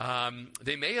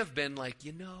 They may have been like,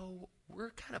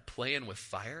 we're kind of playing with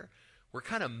fire. We're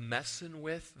kind of messing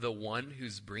with the one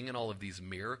who's bringing all of these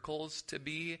miracles to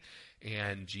be.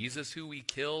 And Jesus, who we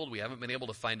killed, we haven't been able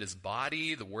to find his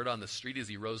body. The word on the street is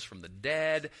he rose from the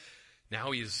dead.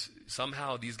 Now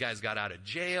somehow these guys got out of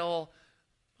jail.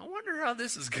 I wonder how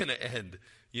this is going to end,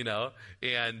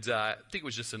 And I think it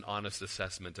was just an honest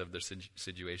assessment of their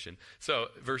situation. So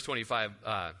verse 25,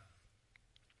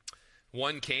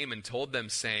 one came and told them,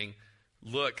 saying,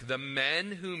 "Look, the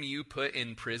men whom you put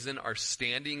in prison are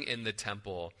standing in the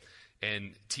temple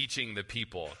and teaching the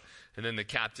people." And then the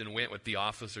captain went with the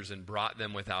officers and brought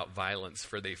them without violence,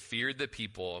 for they feared the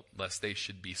people, lest they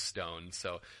should be stoned.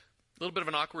 So a little bit of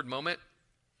an awkward moment.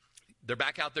 They're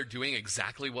back out there doing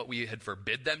exactly what we had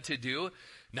forbid them to do.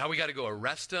 Now we got to go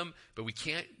arrest them, but we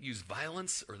can't use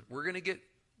violence or we're going to get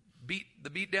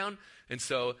beat down. And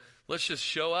so let's just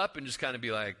show up and just kind of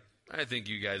be like, I think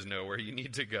you guys know where you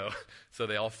need to go. So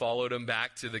they all followed him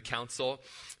back to the council.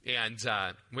 And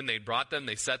when they brought them,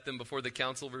 they set them before the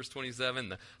council, verse 27.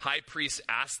 The high priest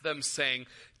asked them, saying,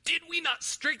 "Did we not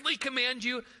strictly command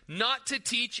you not to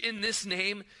teach in this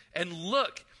name? And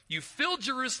look, you filled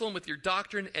Jerusalem with your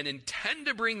doctrine and intend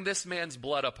to bring this man's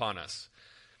blood upon us."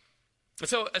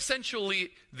 So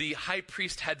essentially, the high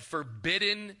priest had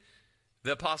forbidden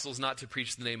the apostles not to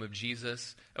preach the name of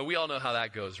Jesus. And we all know how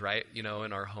that goes, right? In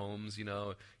our homes, you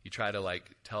try to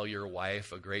tell your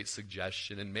wife a great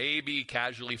suggestion and maybe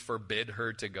casually forbid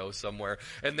her to go somewhere.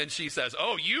 And then she says,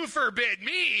 "Oh, you forbid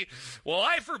me. Well,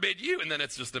 I forbid you." And then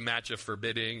it's just a match of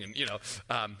forbidding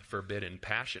and, forbidden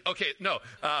passion. Okay, no.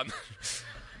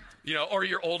 Or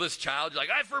your oldest child, you're like,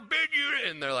 "I forbid you."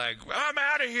 And they're like, "I'm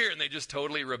out of here." And they just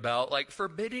totally rebel.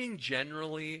 Forbidding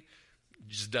generally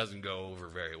just doesn't go over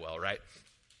very well, right?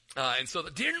 And so,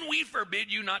 didn't we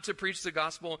forbid you not to preach the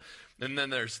gospel? And then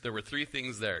there were three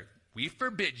things there. We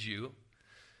forbid you.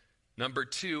 Number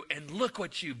two, and look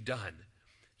what you've done.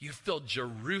 You filled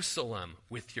Jerusalem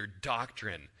with your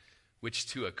doctrine, which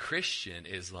to a Christian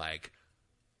is like,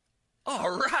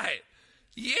 all right,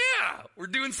 yeah, we're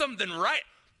doing something right.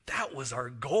 That was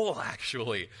our goal,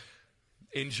 actually.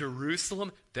 In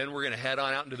Jerusalem, then we're going to head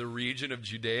on out into the region of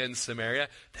Judea and Samaria.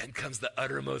 Then comes the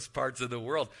uttermost parts of the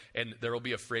world. And there will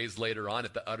be a phrase later on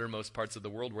at the uttermost parts of the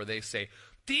world where they say,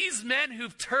 "These men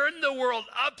who've turned the world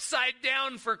upside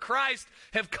down for Christ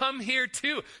have come here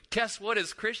too." Guess what,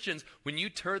 as Christians, when you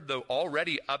turn the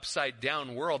already upside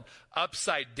down world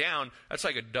upside down, that's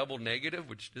like a double negative,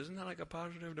 which isn't that like a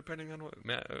positive depending on what?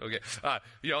 Okay.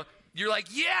 You're like,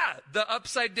 yeah, the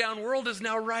upside down world is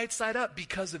now right side up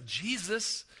because of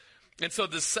Jesus. And so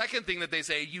the second thing that they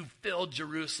say, "You filled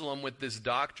Jerusalem with this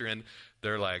doctrine,"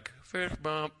 they're like, fist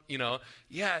bump,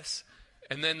 yes.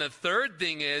 And then the third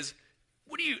thing is,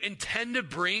 what do you intend to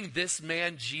bring this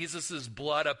man Jesus'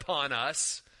 blood upon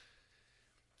us?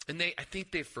 And I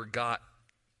think they forgot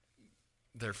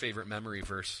their favorite memory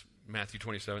verse, Matthew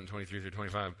 27, 23 through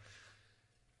 25.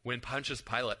 When Pontius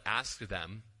Pilate asked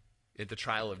them at the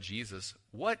trial of Jesus,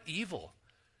 "What evil?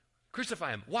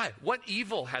 Crucify him. Why? What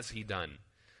evil has he done?"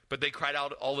 But they cried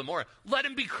out all the more, "Let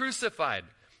him be crucified."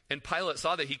 And Pilate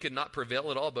saw that he could not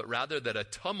prevail at all, but rather that a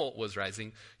tumult was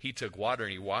rising. He took water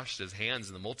and he washed his hands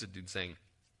in the multitude, saying,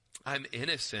 "I'm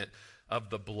innocent of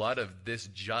the blood of this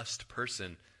just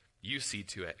person. You see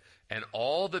to it." And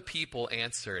all the people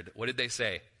answered, what did they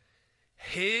say?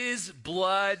 "His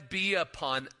blood be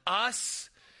upon us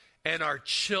and our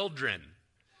children."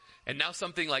 And now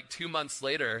something like 2 months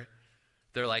later,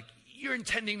 they're like, "You're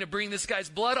intending to bring this guy's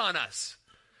blood on us."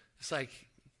 It's like,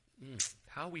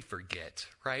 how we forget,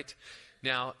 right?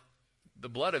 Now, the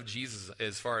blood of Jesus,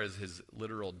 as far as his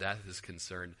literal death is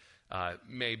concerned,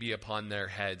 may be upon their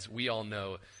heads. We all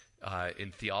know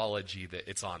in theology that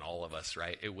it's on all of us,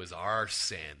 right? It was our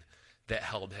sin that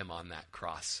held him on that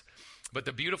cross. But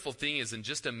the beautiful thing is, in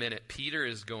just a minute, Peter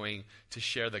is going to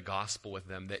share the gospel with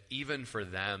them, that even for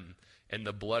them and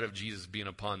the blood of Jesus being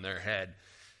upon their head,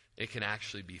 it can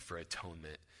actually be for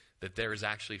atonement, that there is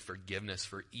actually forgiveness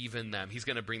for even them. He's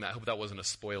going to bring that. I hope that wasn't a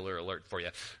spoiler alert for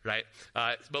you, right?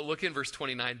 But look in verse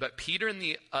 29. But Peter and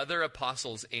the other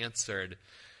apostles answered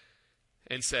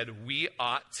and said, "We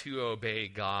ought to obey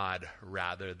God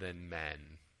rather than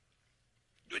men."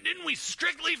 Didn't we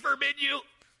strictly forbid you?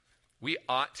 We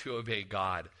ought to obey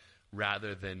God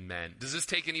rather than men. Does this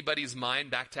take anybody's mind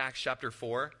back to Acts chapter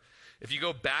 4? If you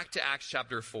go back to Acts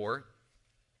chapter 4,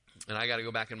 and I got to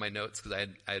go back in my notes because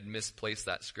I had misplaced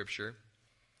that scripture.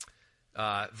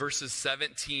 Verses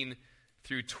 17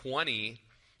 through 20,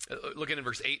 looking at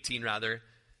verse 18 rather,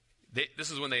 this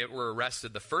is when they were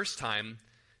arrested the first time.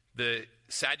 the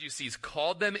Sadducees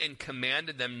called them and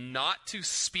commanded them not to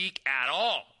speak at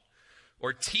all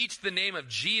or teach the name of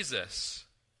Jesus.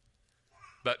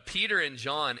 But Peter and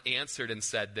John answered and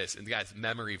said this, and guys,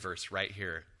 memory verse right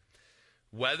here.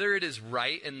 Whether it is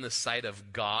right in the sight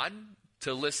of God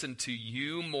to listen to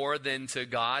you more than to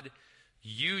God,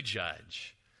 you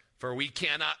judge. For we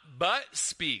cannot but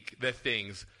speak the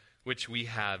things which we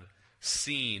have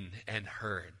seen and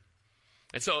heard.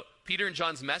 And so Peter and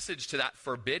John's message to that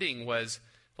forbidding was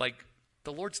like,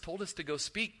 the Lord's told us to go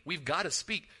speak. We've got to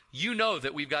speak. You know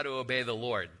that we've got to obey the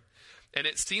Lord. And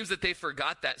it seems that they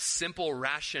forgot that simple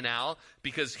rationale,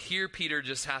 because here Peter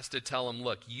just has to tell them,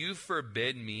 look, you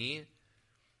forbid me,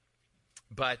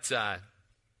 but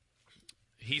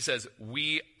he says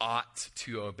we ought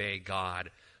to obey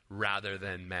God rather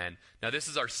than men. Now, this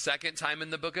is our second time in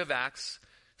the book of Acts,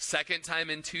 second time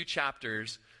in 2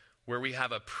 chapters, where we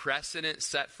have a precedent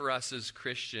set for us as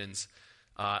Christians,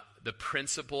 the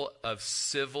principle of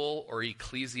civil or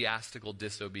ecclesiastical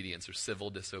disobedience, or civil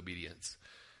disobedience.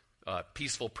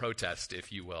 Peaceful protest,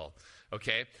 if you will.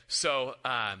 Okay? So,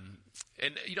 I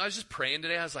was just praying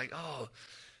today. I was like,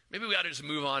 maybe we ought to just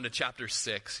move on to chapter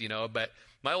 6, But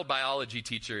my old biology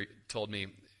teacher told me,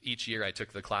 each year I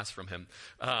took the class from him.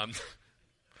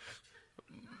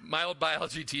 My old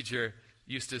biology teacher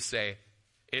used to say,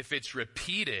 if it's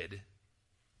repeated,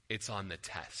 it's on the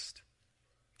test.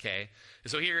 Okay?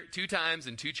 So here, 2 times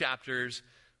in 2 chapters,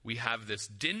 we have this,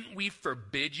 didn't we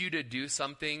forbid you to do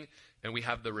something? And we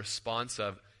have the response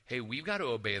of, hey, we've got to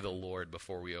obey the Lord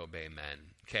before we obey men.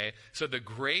 Okay? So the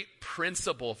great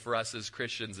principle for us as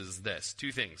Christians is this,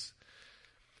 2 things.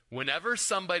 Whenever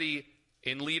somebody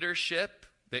in leadership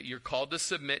that you're called to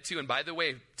submit to, and by the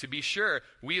way, to be sure,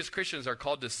 we as Christians are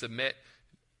called to submit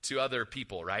to other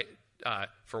people, right?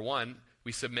 For one,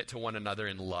 we submit to one another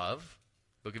in love.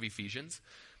 Book of Ephesians.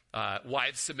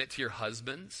 Wives, submit to your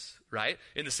husbands, right?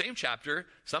 In the same chapter,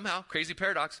 somehow, crazy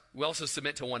paradox, we also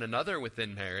submit to one another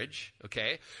within marriage,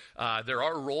 okay? There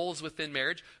are roles within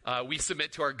marriage. We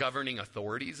submit to our governing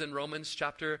authorities in Romans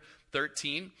chapter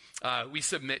 13. We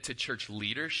submit to church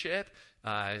leadership.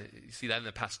 You see that in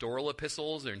the pastoral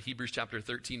epistles, or in Hebrews chapter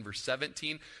 13, verse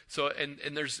 17. So, and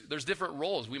there's different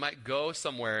roles. We might go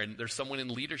somewhere and there's someone in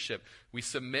leadership. We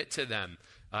submit to them.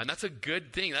 And that's a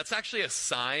good thing. That's actually a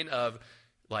sign of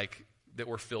that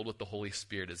we're filled with the Holy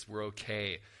Spirit, is we're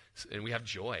okay. And we have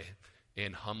joy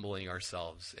in humbling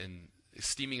ourselves and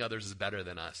esteeming others as better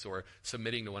than us, or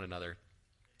submitting to one another.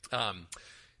 But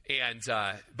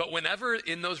whenever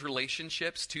in those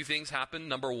relationships, 2 things happen.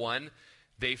 Number 1,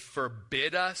 they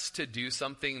forbid us to do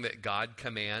something that God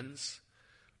commands,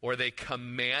 or they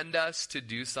command us to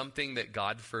do something that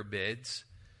God forbids.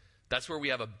 That's where we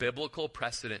have a biblical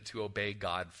precedent to obey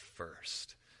God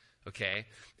first. Okay?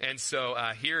 And so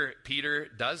here Peter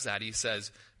does that. He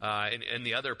says, and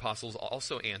the other apostles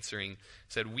also answering,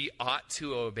 said, we ought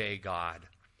to obey God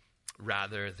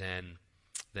rather than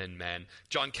men.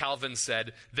 John Calvin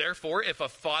said, therefore, if a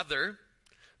father,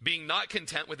 being not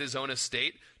content with his own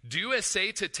estate, do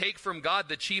essay to take from God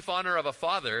the chief honor of a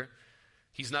father,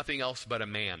 he's nothing else but a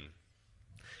man.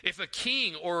 If a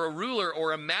king or a ruler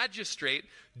or a magistrate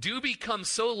do become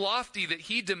so lofty that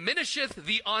he diminisheth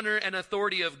the honor and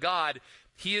authority of God,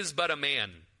 he is but a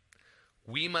man.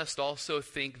 We must also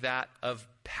think that of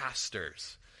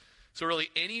pastors. So really,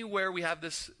 anywhere we have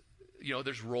this,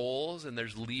 there's roles and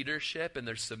there's leadership and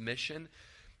there's submission.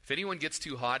 If anyone gets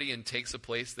too haughty and takes a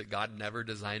place that God never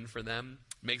designed for them,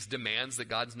 makes demands that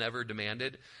God's never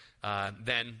demanded,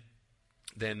 then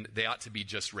they ought to be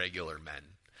just regular men.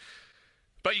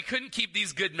 But you couldn't keep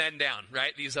these good men down,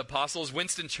 right? These apostles.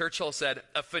 Winston Churchill said,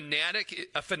 a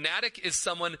fanatic is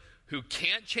someone who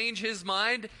can't change his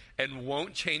mind and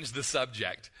won't change the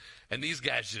subject. And these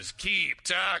guys just keep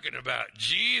talking about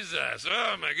Jesus.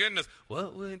 Oh, my goodness.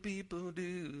 What would people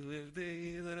do if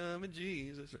they said I'm a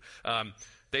Jesus?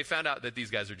 They found out that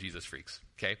these guys are Jesus freaks,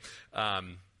 okay?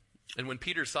 And when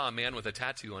Peter saw a man with a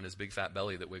tattoo on his big fat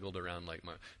belly that wiggled around like,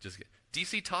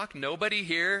 DC Talk, nobody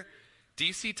here?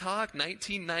 DC Talk,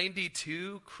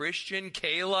 1992, Christian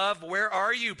K-Love, where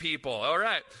are you people? All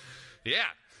right. Yeah.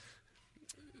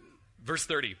 Verse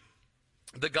 30.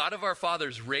 The God of our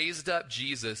fathers raised up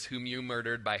Jesus, whom you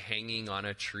murdered by hanging on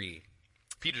a tree.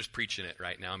 Peter's preaching it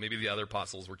right now. Maybe the other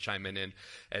apostles were chiming in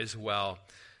as well.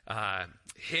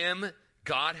 Him,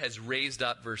 God has raised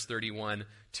up, verse 31,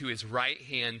 to his right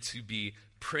hand to be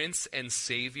Prince and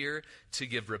Savior, to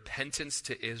give repentance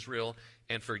to Israel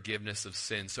and forgiveness of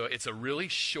sin. So it's a really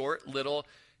short little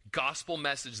gospel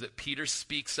message that Peter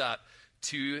speaks up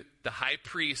to the high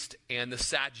priest and the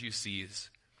Sadducees.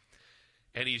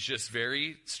 And he's just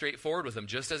very straightforward with them,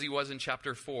 just as he was in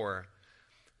chapter 4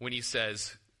 when he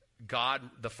says, God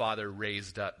the Father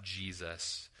raised up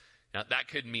Jesus. Now, that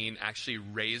could mean actually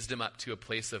raised him up to a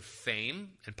place of fame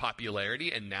and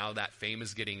popularity, and now that fame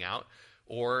is getting out,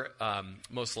 or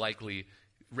most likely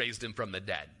raised him from the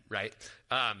dead, right?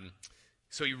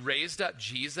 So he raised up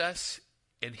Jesus,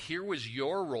 and here was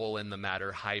your role in the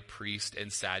matter, high priest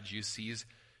and Sadducees.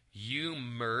 You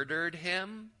murdered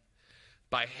him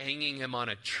by hanging him on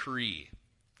a tree.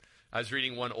 I was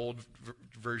reading one old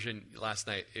version last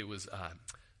night. It was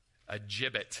a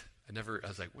gibbet. I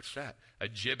was like, what's that? A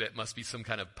gibbet must be some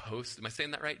kind of post. Am I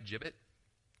saying that right? Gibbet?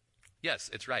 Yes,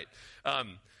 it's right.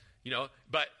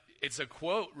 But it's a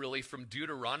quote really from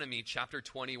Deuteronomy chapter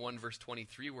 21, verse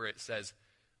 23, where it says,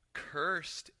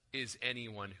 cursed is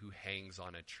anyone who hangs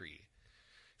on a tree.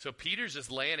 So Peter's just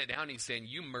laying it down. He's saying,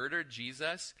 you murdered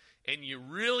Jesus, and you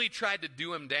really tried to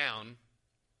do him down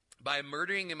by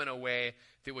murdering him in a way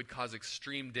that would cause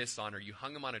extreme dishonor. You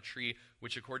hung him on a tree,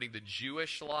 which according to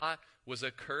Jewish law was a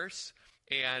curse.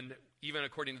 And even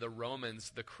according to the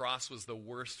Romans, the cross was the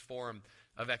worst form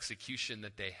of execution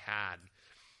that they had.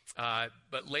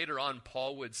 But later on,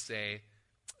 Paul would say,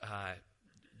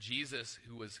 Jesus,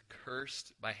 who was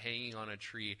cursed by hanging on a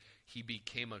tree, he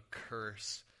became a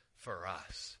curse for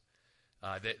us.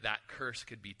 That curse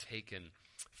could be taken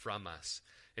from us.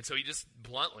 And so he just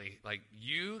bluntly, like,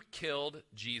 you killed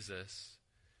Jesus,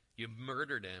 you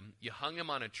murdered him, you hung him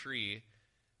on a tree,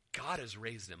 God has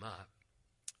raised him up.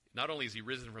 Not only is he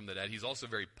risen from the dead, he's also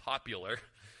very popular.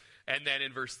 And then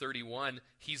in verse 31,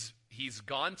 he's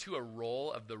gone to a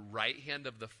role of the right hand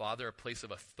of the Father, a place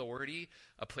of authority,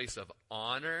 a place of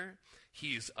honor.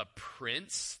 He's a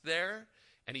prince there,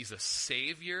 and he's a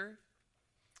savior.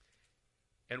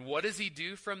 And what does he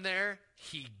do from there?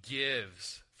 He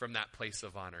gives from that place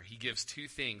of honor. He gives two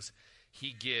things.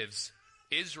 He gives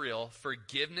Israel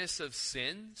forgiveness of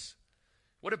sins.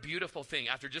 What a beautiful thing.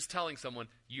 After just telling someone,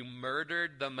 you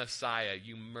murdered the Messiah,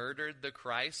 you murdered the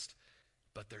Christ,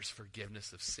 but there's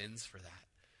forgiveness of sins for that.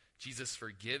 Jesus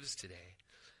forgives today.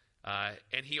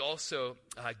 And he also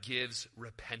gives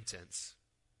repentance.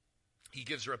 He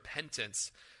gives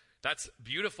repentance. That's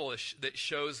beautiful. That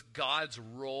shows God's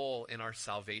role in our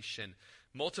salvation.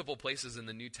 Multiple places in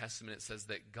the New Testament it says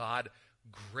that God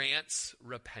grants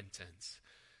repentance.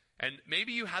 And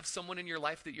maybe you have someone in your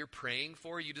life that you're praying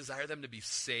for. You desire them to be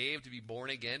saved, to be born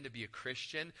again, to be a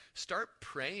Christian. Start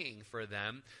praying for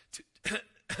them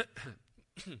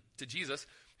to Jesus,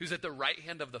 who's at the right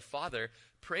hand of the Father.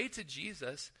 Pray to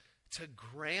Jesus to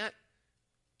grant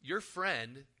your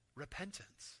friend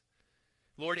repentance.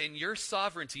 Lord, in your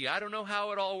sovereignty, I don't know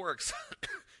how it all works.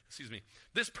 Excuse me.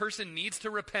 This person needs to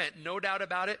repent, no doubt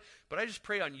about it. But I just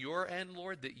pray on your end,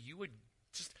 Lord, that you would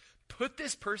just put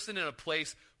this person in a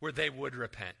place where they would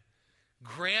repent.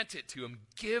 Grant it to them.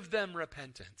 Give them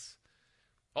repentance.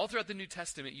 All throughout the New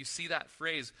Testament, you see that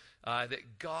phrase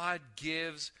that God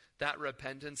gives that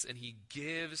repentance and he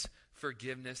gives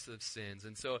forgiveness of sins.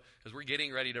 And so as we're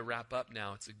getting ready to wrap up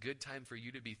now, it's a good time for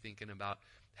you to be thinking about,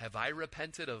 have I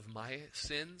repented of my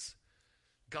sins?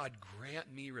 God,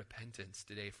 grant me repentance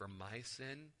today for my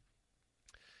sin.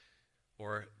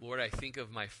 Or, Lord, I think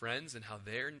of my friends and how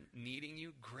they're needing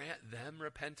you. Grant them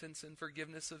repentance and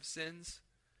forgiveness of sins.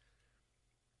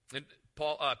 And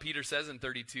Peter says in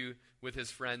 32 with his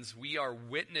friends, we are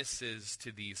witnesses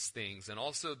to these things. And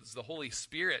also it's the Holy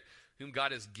Spirit whom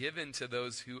God has given to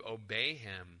those who obey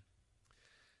him.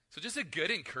 So just a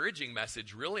good encouraging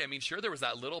message, really. I mean, sure, there was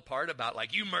that little part about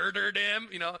like, you murdered him,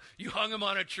 you hung him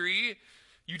on a tree.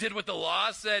 You did what the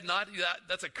law said, not that.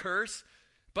 That's a curse.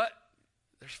 But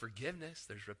there's forgiveness,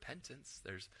 there's repentance,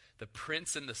 there's the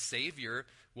Prince and the Savior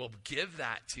will give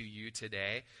that to you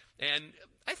today. And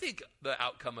I think the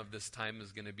outcome of this time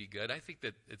is going to be good. I think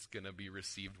that it's going to be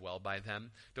received well by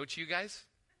them. Don't you guys?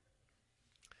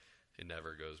 It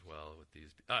never goes well with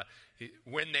these.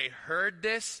 When they heard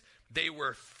this, they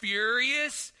were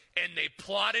furious and they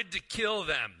plotted to kill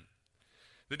them.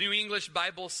 The New English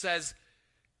Bible says,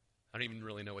 I don't even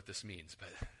really know what this means, but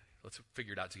let's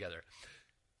figure it out together.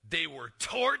 They were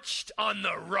torched on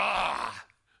the raw.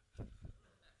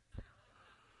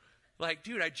 Like,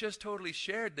 dude, I just totally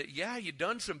shared that, yeah, you've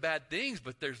done some bad things,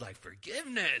 but there's like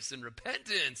forgiveness and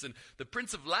repentance, and the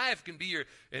Prince of Life can be your,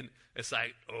 and it's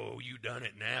like, oh, you done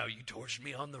it now. You torched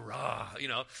me on the raw,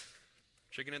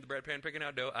 chicken in the bread pan, picking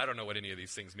out dough. I don't know what any of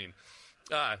these things mean.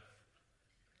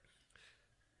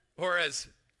 Or as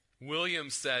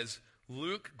Williams says,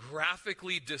 Luke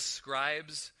graphically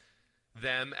describes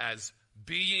them as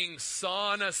being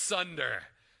sawn asunder.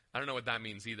 I don't know what that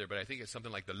means either, but I think it's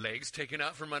something like the legs taken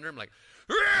out from under him, like,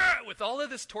 "Rah!" With all of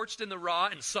this torched in the raw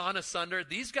and sawn asunder,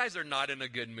 these guys are not in a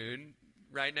good mood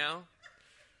right now.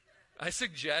 I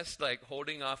suggest, like,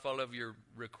 holding off all of your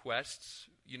requests,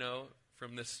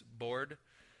 from this board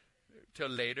till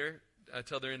later,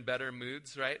 till they're in better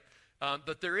moods, right?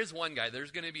 But there is one guy.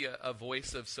 There's going to be a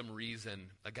voice of some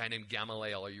reason, a guy named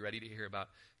Gamaliel. Are you ready to hear about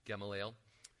Gamaliel?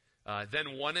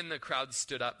 Then one in the crowd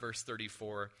stood up, verse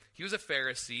 34. He was a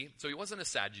Pharisee, so he wasn't a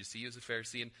Sadducee. He was a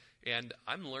Pharisee, and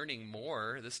I'm learning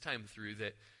more this time through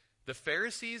that the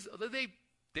Pharisees, although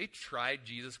they tried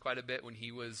Jesus quite a bit when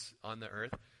he was on the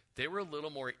earth, they were a little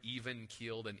more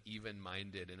even-keeled and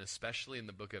even-minded, and especially in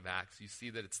the book of Acts, you see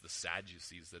that it's the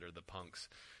Sadducees that are the punks.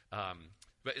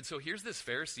 And so here's this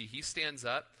Pharisee. He stands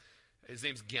up. His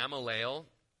name's Gamaliel.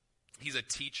 He's a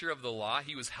teacher of the law.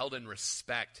 He was held in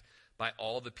respect by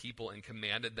all the people and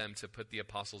commanded them to put the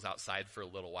apostles outside for a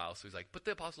little while. So he's like, put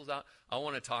the apostles out. I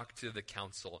want to talk to the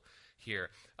council here.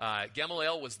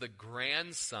 Gamaliel was the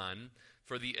grandson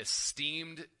for the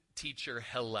esteemed teacher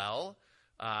Hillel.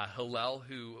 Hillel,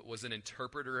 who was an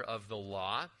interpreter of the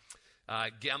law.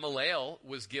 Gamaliel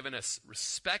was given a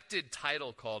respected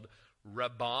title called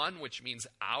Rabban, which means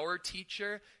our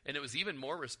teacher, and it was even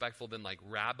more respectful than like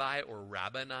rabbi or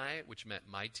rabbani, which meant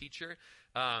my teacher.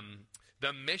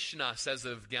 The Mishnah says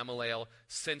of Gamaliel,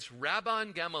 since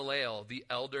Rabban Gamaliel, the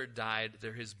elder, died,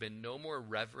 there has been no more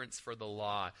reverence for the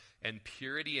law, and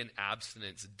purity and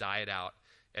abstinence died out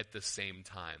at the same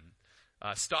time.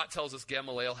 Stott tells us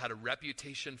Gamaliel had a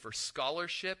reputation for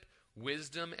scholarship,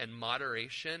 wisdom, and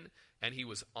moderation, and he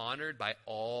was honored by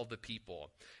all the people.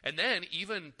 And then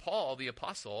even Paul, the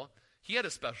apostle, he had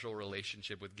a special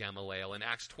relationship with Gamaliel. In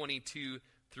Acts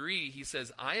 22:3, he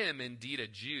says, I am indeed a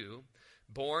Jew,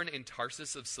 born in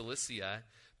Tarsus of Cilicia,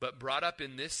 but brought up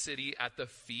in this city at the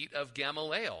feet of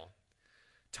Gamaliel,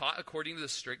 taught according to the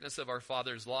strictness of our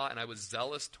father's law, and I was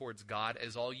zealous towards God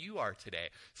as all you are today.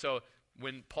 So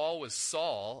when Paul was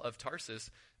Saul of Tarsus,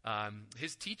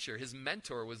 his teacher, his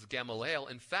mentor was Gamaliel.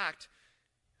 In fact,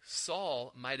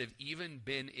 Saul might have even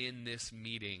been in this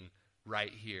meeting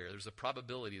right here. There's a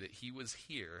probability that he was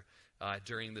here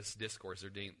during this discourse or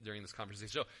during this conversation.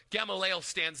 So Gamaliel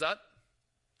stands up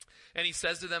and he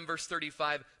says to them, verse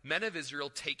 35, men of Israel,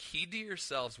 take heed to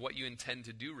yourselves what you intend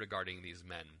to do regarding these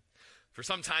men. For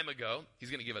some time ago, he's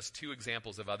going to give us two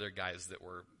examples of other guys that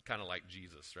were kind of like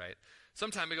Jesus, right?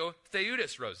 Some time ago,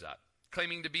 Theudas rose up,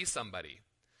 claiming to be somebody.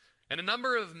 And a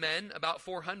number of men, about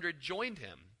 400, joined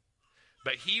him.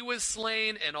 But he was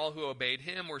slain, and all who obeyed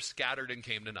him were scattered and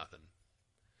came to nothing.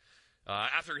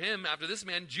 After this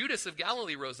man, Judas of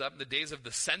Galilee rose up in the days of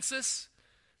the census.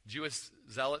 Jewish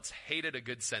zealots hated a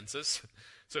good census.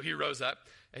 So he rose up,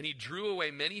 and he drew away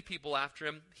many people after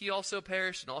him. He also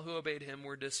perished, and all who obeyed him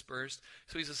were dispersed.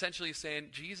 So he's essentially saying,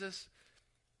 Jesus,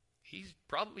 he's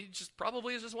probably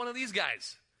is just one of these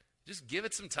guys. Just give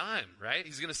it some time, right?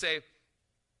 He's going to say,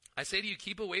 I say to you,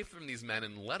 keep away from these men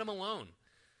and let them alone.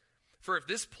 For if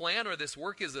this plan or this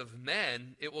work is of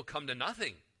men, it will come to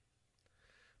nothing.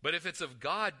 But if it's of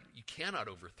God, you cannot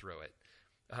overthrow it,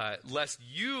 lest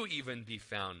you even be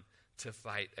found to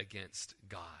fight against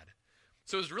God.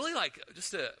 So it was really like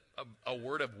just a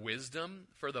word of wisdom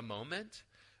for the moment,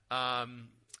 and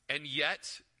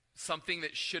yet something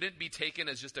that shouldn't be taken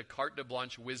as just a carte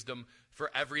blanche wisdom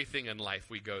for everything in life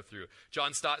we go through.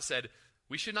 John Stott said,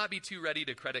 we should not be too ready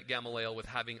to credit Gamaliel with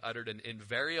having uttered an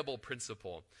invariable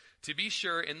principle. To be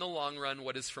sure, in the long run,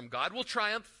 what is from God will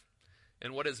triumph,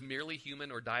 and what is merely human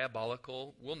or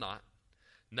diabolical will not.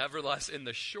 Nevertheless, in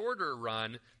the shorter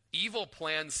run, evil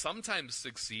plans sometimes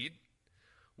succeed,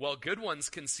 while good ones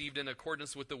conceived in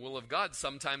accordance with the will of God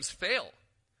sometimes fail.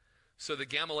 So the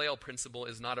Gamaliel principle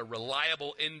is not a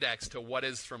reliable index to what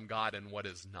is from God and what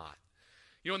is not.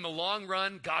 In the long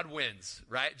run, God wins,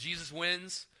 right? Jesus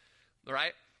wins,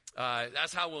 right?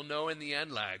 That's how we'll know in the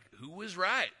end, like, who was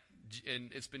right?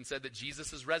 And it's been said that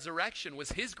Jesus' resurrection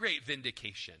was his great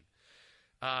vindication.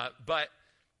 But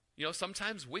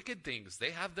sometimes wicked things,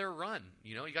 they have their run.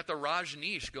 You got the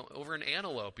Rajneesh go over an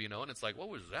antelope, and it's like, what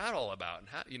was that all about? And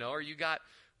how, or you got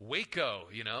Waco,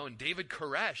 and David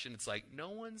Koresh, and it's like, no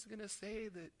one's going to say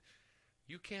that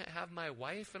you can't have my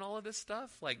wife and all of this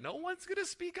stuff. Like, no one's going to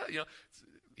speak up.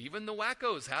 Even the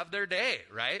wackos have their day,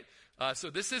 right? So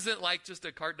this isn't like just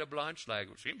a carte blanche, like,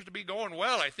 seems to be going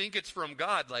well. I think it's from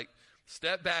God. Like,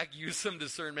 step back, use some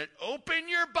discernment. Open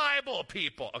your Bible,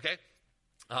 people, okay?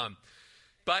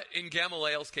 But in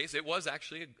Gamaliel's case, it was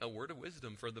actually a word of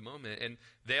wisdom for the moment. And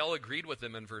they all agreed with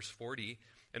him in verse 40.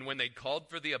 And when they called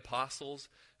for the apostles,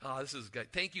 this is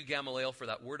good. Thank you, Gamaliel, for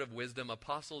that word of wisdom.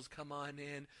 Apostles, come on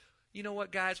in. you know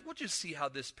what, guys, we'll just see how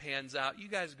this pans out. You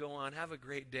guys go on, have a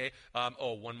great day.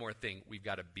 One more thing, we've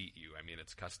got to beat you. I mean,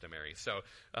 it's customary. So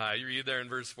you read there in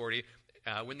verse 40,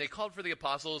 when they called for the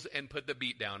apostles and put the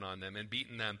beat down on them and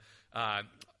beaten them,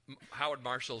 Howard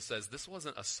Marshall says this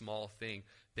wasn't a small thing.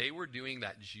 They were doing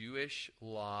that Jewish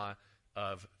law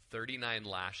of 39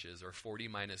 lashes, or 40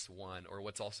 minus 1, or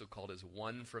what's also called as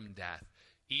 1 from death.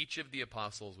 Each of the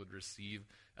apostles would receive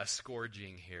a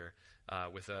scourging here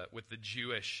with the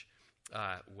Jewish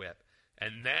whip.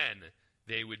 And then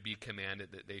they would be commanded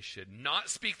that they should not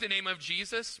speak the name of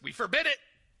Jesus. We forbid it.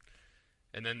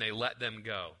 And then they let them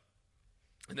go.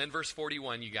 And then verse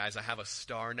 41, you guys, I have a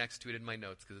star next to it in my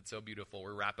notes because it's so beautiful.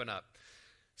 We're wrapping up.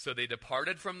 So they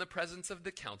departed from the presence of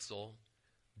the council,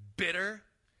 bitter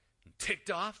and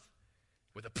ticked off,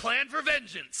 with a plan for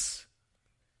vengeance.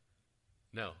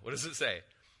 No, what does it say?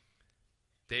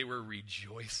 They were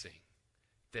rejoicing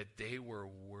that they were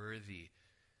worthy,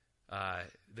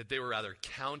 that they were rather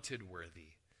counted worthy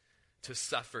to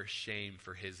suffer shame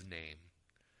for his name.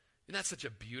 Isn't that such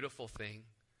a beautiful thing?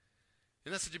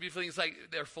 And that's such a beautiful thing. It's like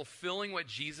they're fulfilling what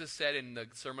Jesus said in the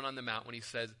Sermon on the Mount when he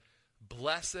says,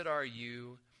 blessed are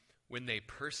you when they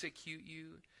persecute you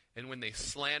and when they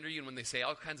slander you and when they say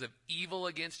all kinds of evil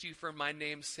against you for my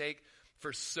name's sake,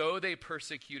 for so they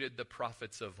persecuted the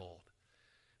prophets of old.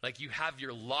 Like you have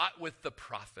your lot with the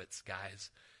prophets,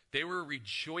 guys. They were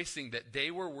rejoicing that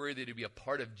they were worthy to be a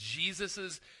part of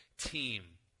Jesus's team.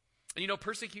 And you know,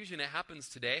 persecution, it happens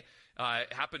today.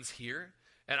 It happens here.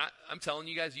 And I'm telling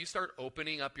you guys, you start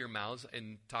opening up your mouths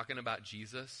and talking about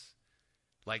Jesus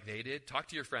like they did. Talk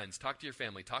to your friends, talk to your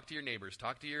family, talk to your neighbors,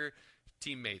 talk to your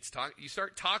teammates. You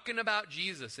start talking about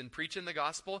Jesus and preaching the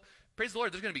gospel. Praise the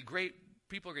Lord, there's going to be great,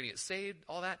 people are going to get saved,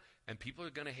 all that, and people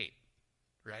are going to hate,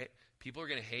 right? People are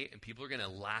going to hate and people are going to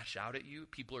lash out at you.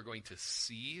 People are going to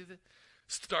seethe.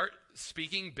 Start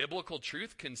speaking biblical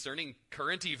truth concerning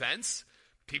current events.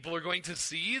 People are going to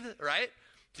seethe, right?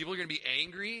 People are going to be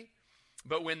angry.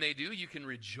 But when they do, you can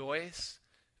rejoice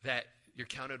that you're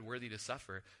counted worthy to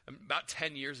suffer. About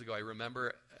 10 years ago, I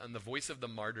remember on the Voice of the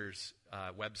Martyrs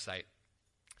website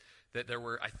that there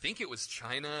were, I think it was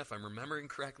China, if I'm remembering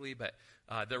correctly, but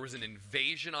there was an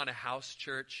invasion on a house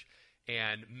church,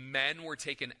 and men were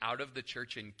taken out of the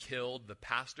church and killed. The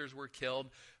pastors were killed.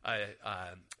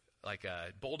 Like a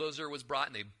bulldozer was brought,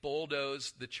 and they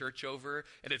bulldozed the church over,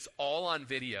 and it's all on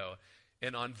video.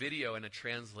 And on video, in a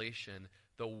translation,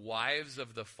 the wives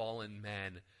of the fallen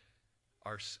men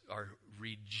are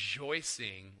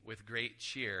rejoicing with great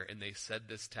cheer. And they said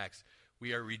this text,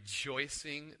 we are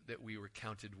rejoicing that we were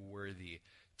counted worthy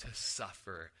to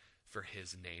suffer for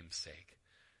his name's sake.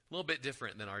 A little bit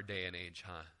different than our day and age,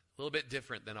 huh? A little bit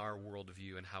different than our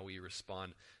worldview and how we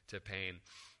respond to pain.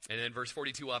 And then verse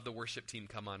 42, we'll have the worship team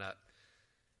come on up.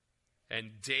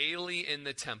 And daily in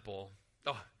the temple,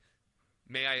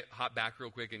 may I hop back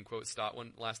real quick and quote Stott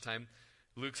one last time?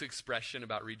 Luke's expression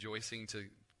about rejoicing to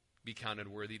be counted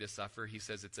worthy to suffer, he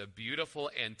says it's a beautiful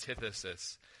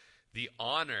antithesis. The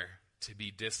honor to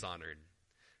be dishonored,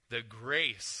 the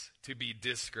grace to be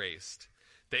disgraced.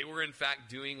 They were in fact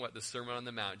doing what the Sermon on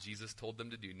the Mount Jesus told them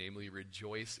to do, namely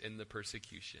rejoice in the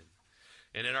persecution.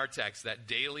 And in our text, that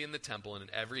daily in the temple and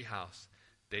in every house,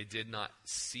 they did not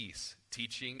cease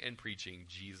teaching and preaching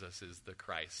Jesus is the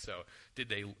Christ. So did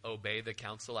they obey the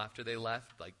council after they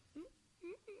left? Like,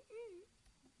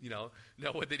 no,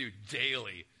 what they do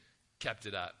daily kept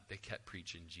it up. They kept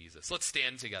preaching Jesus. Let's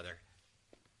stand together.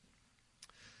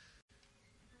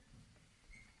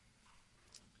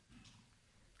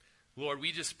 Lord,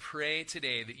 we just pray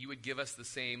today that you would give us the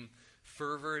same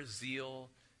fervor, zeal,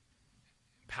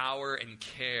 power, and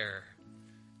care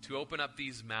to open up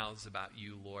these mouths about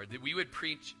you, Lord. That we would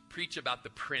preach about the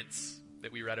Prince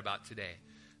that we read about today.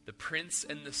 The Prince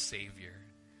and the Savior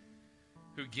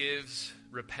who gives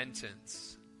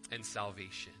repentance and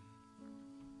salvation.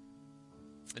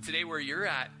 And today where you're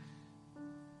at,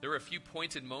 there were a few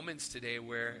pointed moments today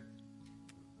where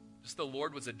just the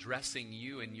Lord was addressing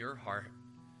you in your heart.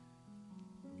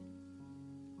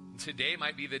 Today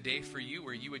might be the day for you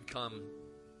where you would come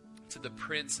to the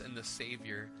Prince and the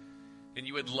Savior and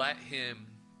you would let him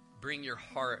bring your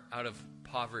heart out of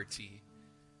poverty.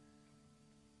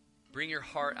 Bring your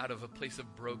heart out of a place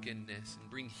of brokenness and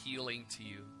bring healing to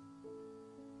you.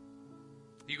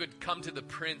 You would come to the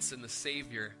Prince and the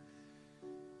Savior,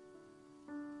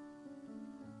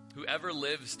 whoever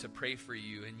lives to pray for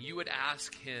you, and you would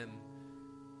ask him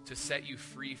to set you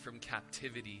free from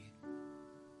captivity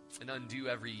and undo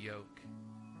every yoke.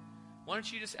 Why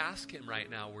don't you just ask him right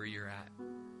now where you're at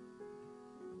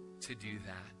to do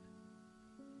that?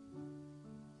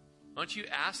 Why don't you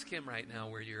ask him right now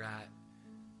where you're at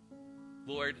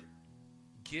Lord,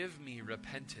 give me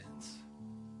repentance.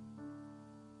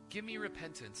 Give me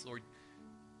repentance, Lord.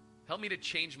 Help me to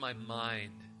change my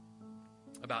mind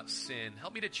about sin.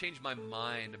 Help me to change my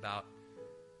mind about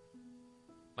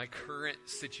my current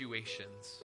situations.